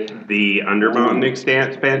Waterdeep with the Undermountain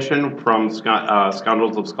expansion from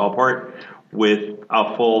Scoundrels of Skullport with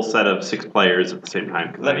a full set of 6 players at the same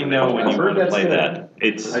time. Let me know when you want to play that.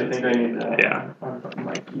 It's, I think I need that. yeah.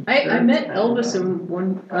 I met Elvis in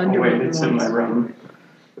one Undermountain It's in my once. room.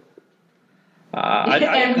 I've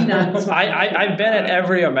been at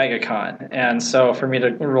every OmegaCon, and so for me to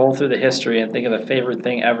roll through the history and think of the favorite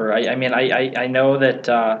thing ever, I know that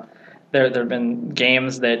there have been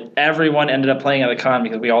games that everyone ended up playing at the con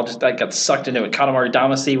because we all just got sucked into it. Katamari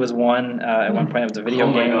Damacy was one. At one point, it was a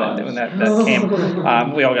video game when that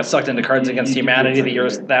came. We all got sucked into Cards Against Humanity the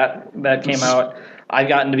years that came out. I've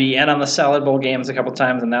gotten to be in on the Salad Bowl games a couple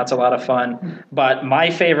times, and that's a lot of fun. But my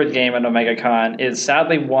favorite game at OmegaCon is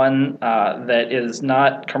sadly one that is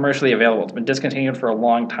not commercially available. It's been discontinued for a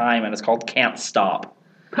long time, and it's called Can't Stop.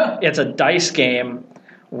 It's a dice game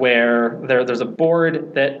where there's a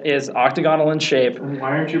board that is octagonal in shape.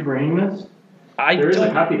 Why aren't you bringing this? There is a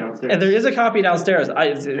copy downstairs. And there is a copy downstairs. We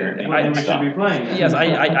should be playing. Yes,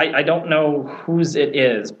 I don't know whose it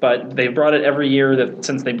is, but they've brought it every year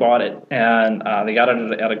since they bought it, and they got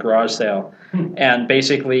it at a garage sale. And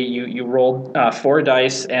basically, you roll 4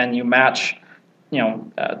 dice, and you match,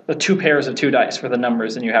 the 2 pairs of 2 dice for the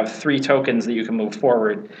numbers, and you have 3 tokens that you can move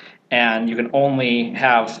forward, and you can only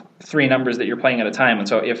have 3 numbers that you're playing at a time. And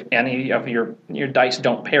so if any of your dice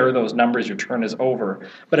don't pair those numbers, your turn is over.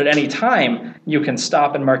 But at any time, you can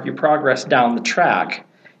stop and mark your progress down the track.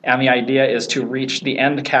 And the idea is to reach the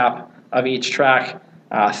end cap of each track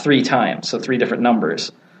 3 times, so 3 different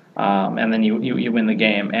numbers. And then you win the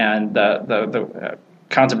game. And the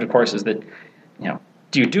concept, of course, is that,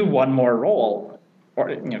 do you do one more roll? Or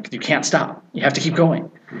you can't stop. You have to keep going.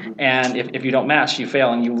 And if you don't match, you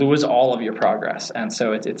fail and you lose all of your progress. And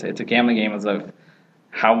so it's a gambling game of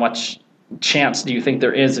how much chance do you think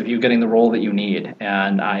there is of you getting the roll that you need.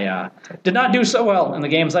 And I did not do so well in the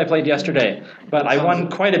games I played yesterday, but I won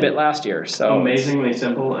quite a bit last year. So amazingly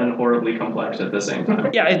simple and horribly complex at the same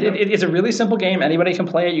time. Yeah, it's a really simple game. Anybody can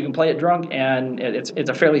play it. You can play it drunk, and it's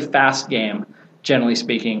a fairly fast game, generally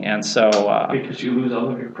speaking, and so because you lose all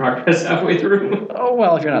of your progress halfway through. Oh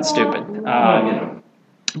well, if you're not stupid.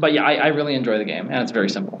 But yeah, I really enjoy the game, and it's very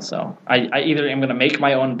simple. So I either am going to make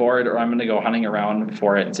my own board, or I'm going to go hunting around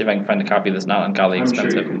for it and see if I can find a copy that's not ungodly expensive.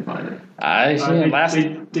 I'm sure you can find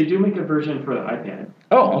it. They do make a version for the iPad.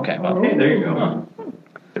 Oh, okay. Well, okay, there you go.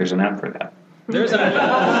 There's an app for that. There's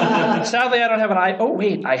sadly, I don't have an Oh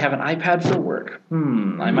wait, I have an iPad for work.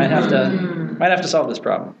 I might have to solve this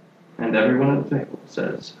problem. And everyone at the table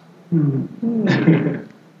says, The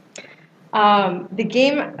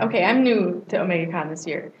game. Okay, I'm new to OmegaCon this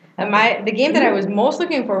year, and the game that I was most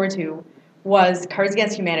looking forward to was Cards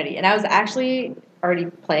Against Humanity, and I was actually already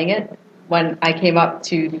playing it when I came up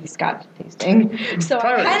to the Scotch tasting. So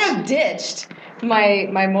I kind of ditched my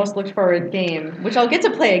most looked forward game, which I'll get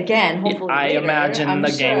to play again. Hopefully, I later, imagine I'm the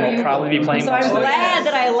sure. game will probably be playing. So I'm glad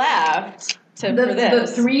that I left for The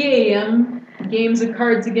this. 3 a.m. games of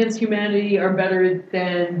Cards Against Humanity are better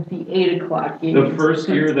than the 8 o'clock games. the first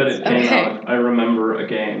year that it came Okay. out, I remember a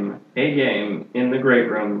game in the great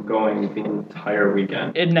room going the entire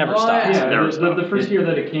weekend. It never Oh, stops. yeah. The first year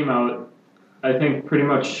that it came out, I think pretty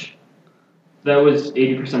much that was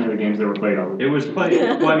 80% of the games that were played all It was played.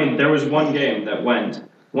 Well, I mean, there was one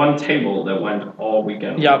table that went all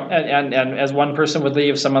weekend. Yeah, and as one person would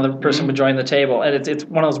leave, some other person would join the table, and it's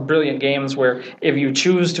one of those brilliant games where if you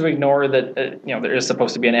choose to ignore that, there is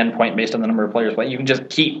supposed to be an endpoint based on the number of players playing, you can just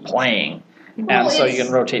keep playing, Well, and so you it's-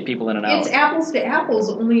 can rotate people in and out. It's apples to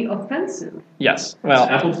apples, only offensive. Yes, well,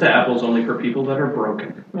 Apples to apples only for people that are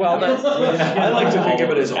broken. well, that's, I like to think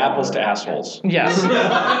of it as apples to assholes. yes.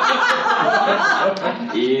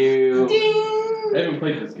 Ew. I haven't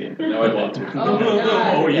played this game, but now I want to. Oh my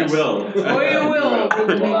God. Oh, you will. Oh, you will.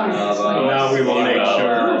 Now we will make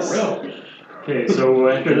sure. Well, Okay, so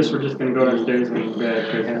after this, we're just going to go downstairs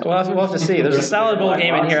and We'll have to see. There's a salad bowl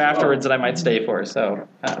game in here afterwards that I might stay for. So,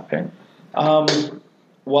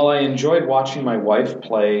 Well, I enjoyed watching my wife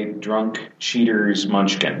play Drunk Cheaters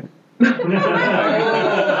Munchkin.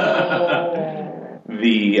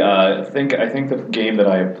 I think the game that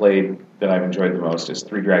I have played that I've enjoyed the most is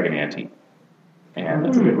Three Dragon Ante, and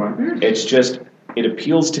That's a good one. it's just it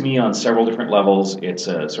appeals to me on several different levels. It's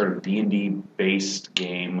a sort of D&D based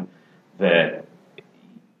game that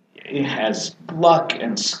it has luck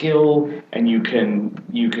and skill, and you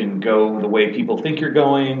can go the way people think you're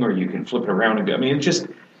going, or you can flip it around and go. I mean, it just.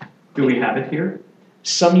 Do we have it here?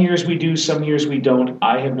 Some years we do, some years we don't.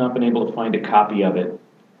 I have not been able to find a copy of it,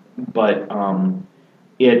 but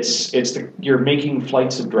you're making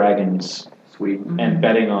Flights of Dragons, Sweet. and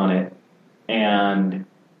betting on it, and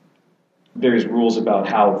there's rules about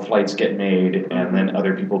how flights get made, and then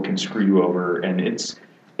other people can screw you over, and it's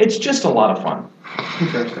just a lot of fun.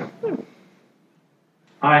 Interesting.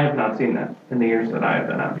 I have not seen that in the years that I have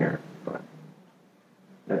been out here. But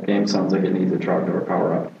That game sounds like it needs a Trogdor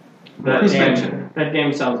power up. that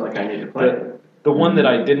game sounds like I need to play it. The one that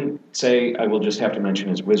I didn't say I will just have to mention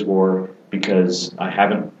is Wiz War, because I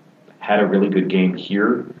haven't had a really good game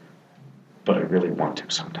here, but I really want to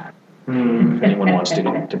sometime. If anyone wants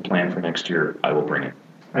to plan for next year, I will bring it.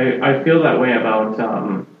 I feel that way about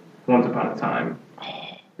Once Upon a Time.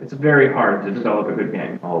 It's very hard to develop a good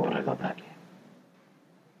game. Oh, but I love that game.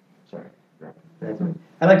 Sorry.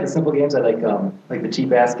 I like the simple games. I like the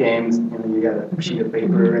cheap ass games. You got a sheet of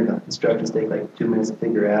paper and the instructions take like 2 minutes to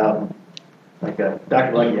figure out. Like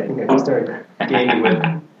Dr. Lucky, I think I just started gaming with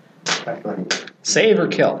Dr. Lucky. Save or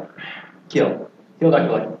kill? Kill Dr.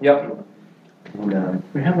 Lucky. Yep. And,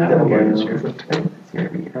 We have that Devil one Garden this is year. here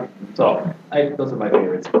every year. So those are my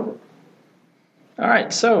favorites. All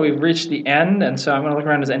right, so we've reached the end, and so I'm going to look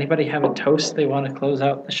around. Does anybody have a toast they want to close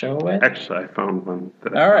out the show with? Actually, I found one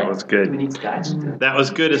that All right. was Do good. we need scotch? That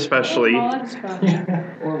was good, especially. And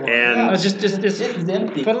Just It's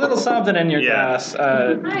empty. put a little something in your Yeah. glass.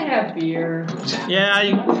 I have beer. Yeah,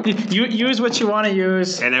 you use what you want to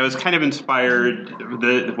use. and I was kind of inspired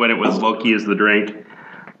when it was Loki as the drink.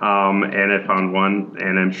 And I found one,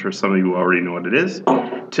 and I'm sure some of you already know what it is.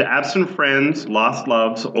 To absent friends, lost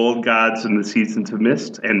loves, old gods, and the seasons of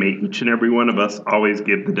mist, and may each and every one of us always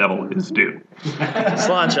give the devil his due.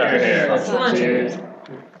 Sláinte. Cheers.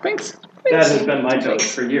 Thanks. That has been my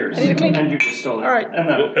toast for years. And you just stole it. All right.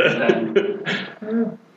 I'm not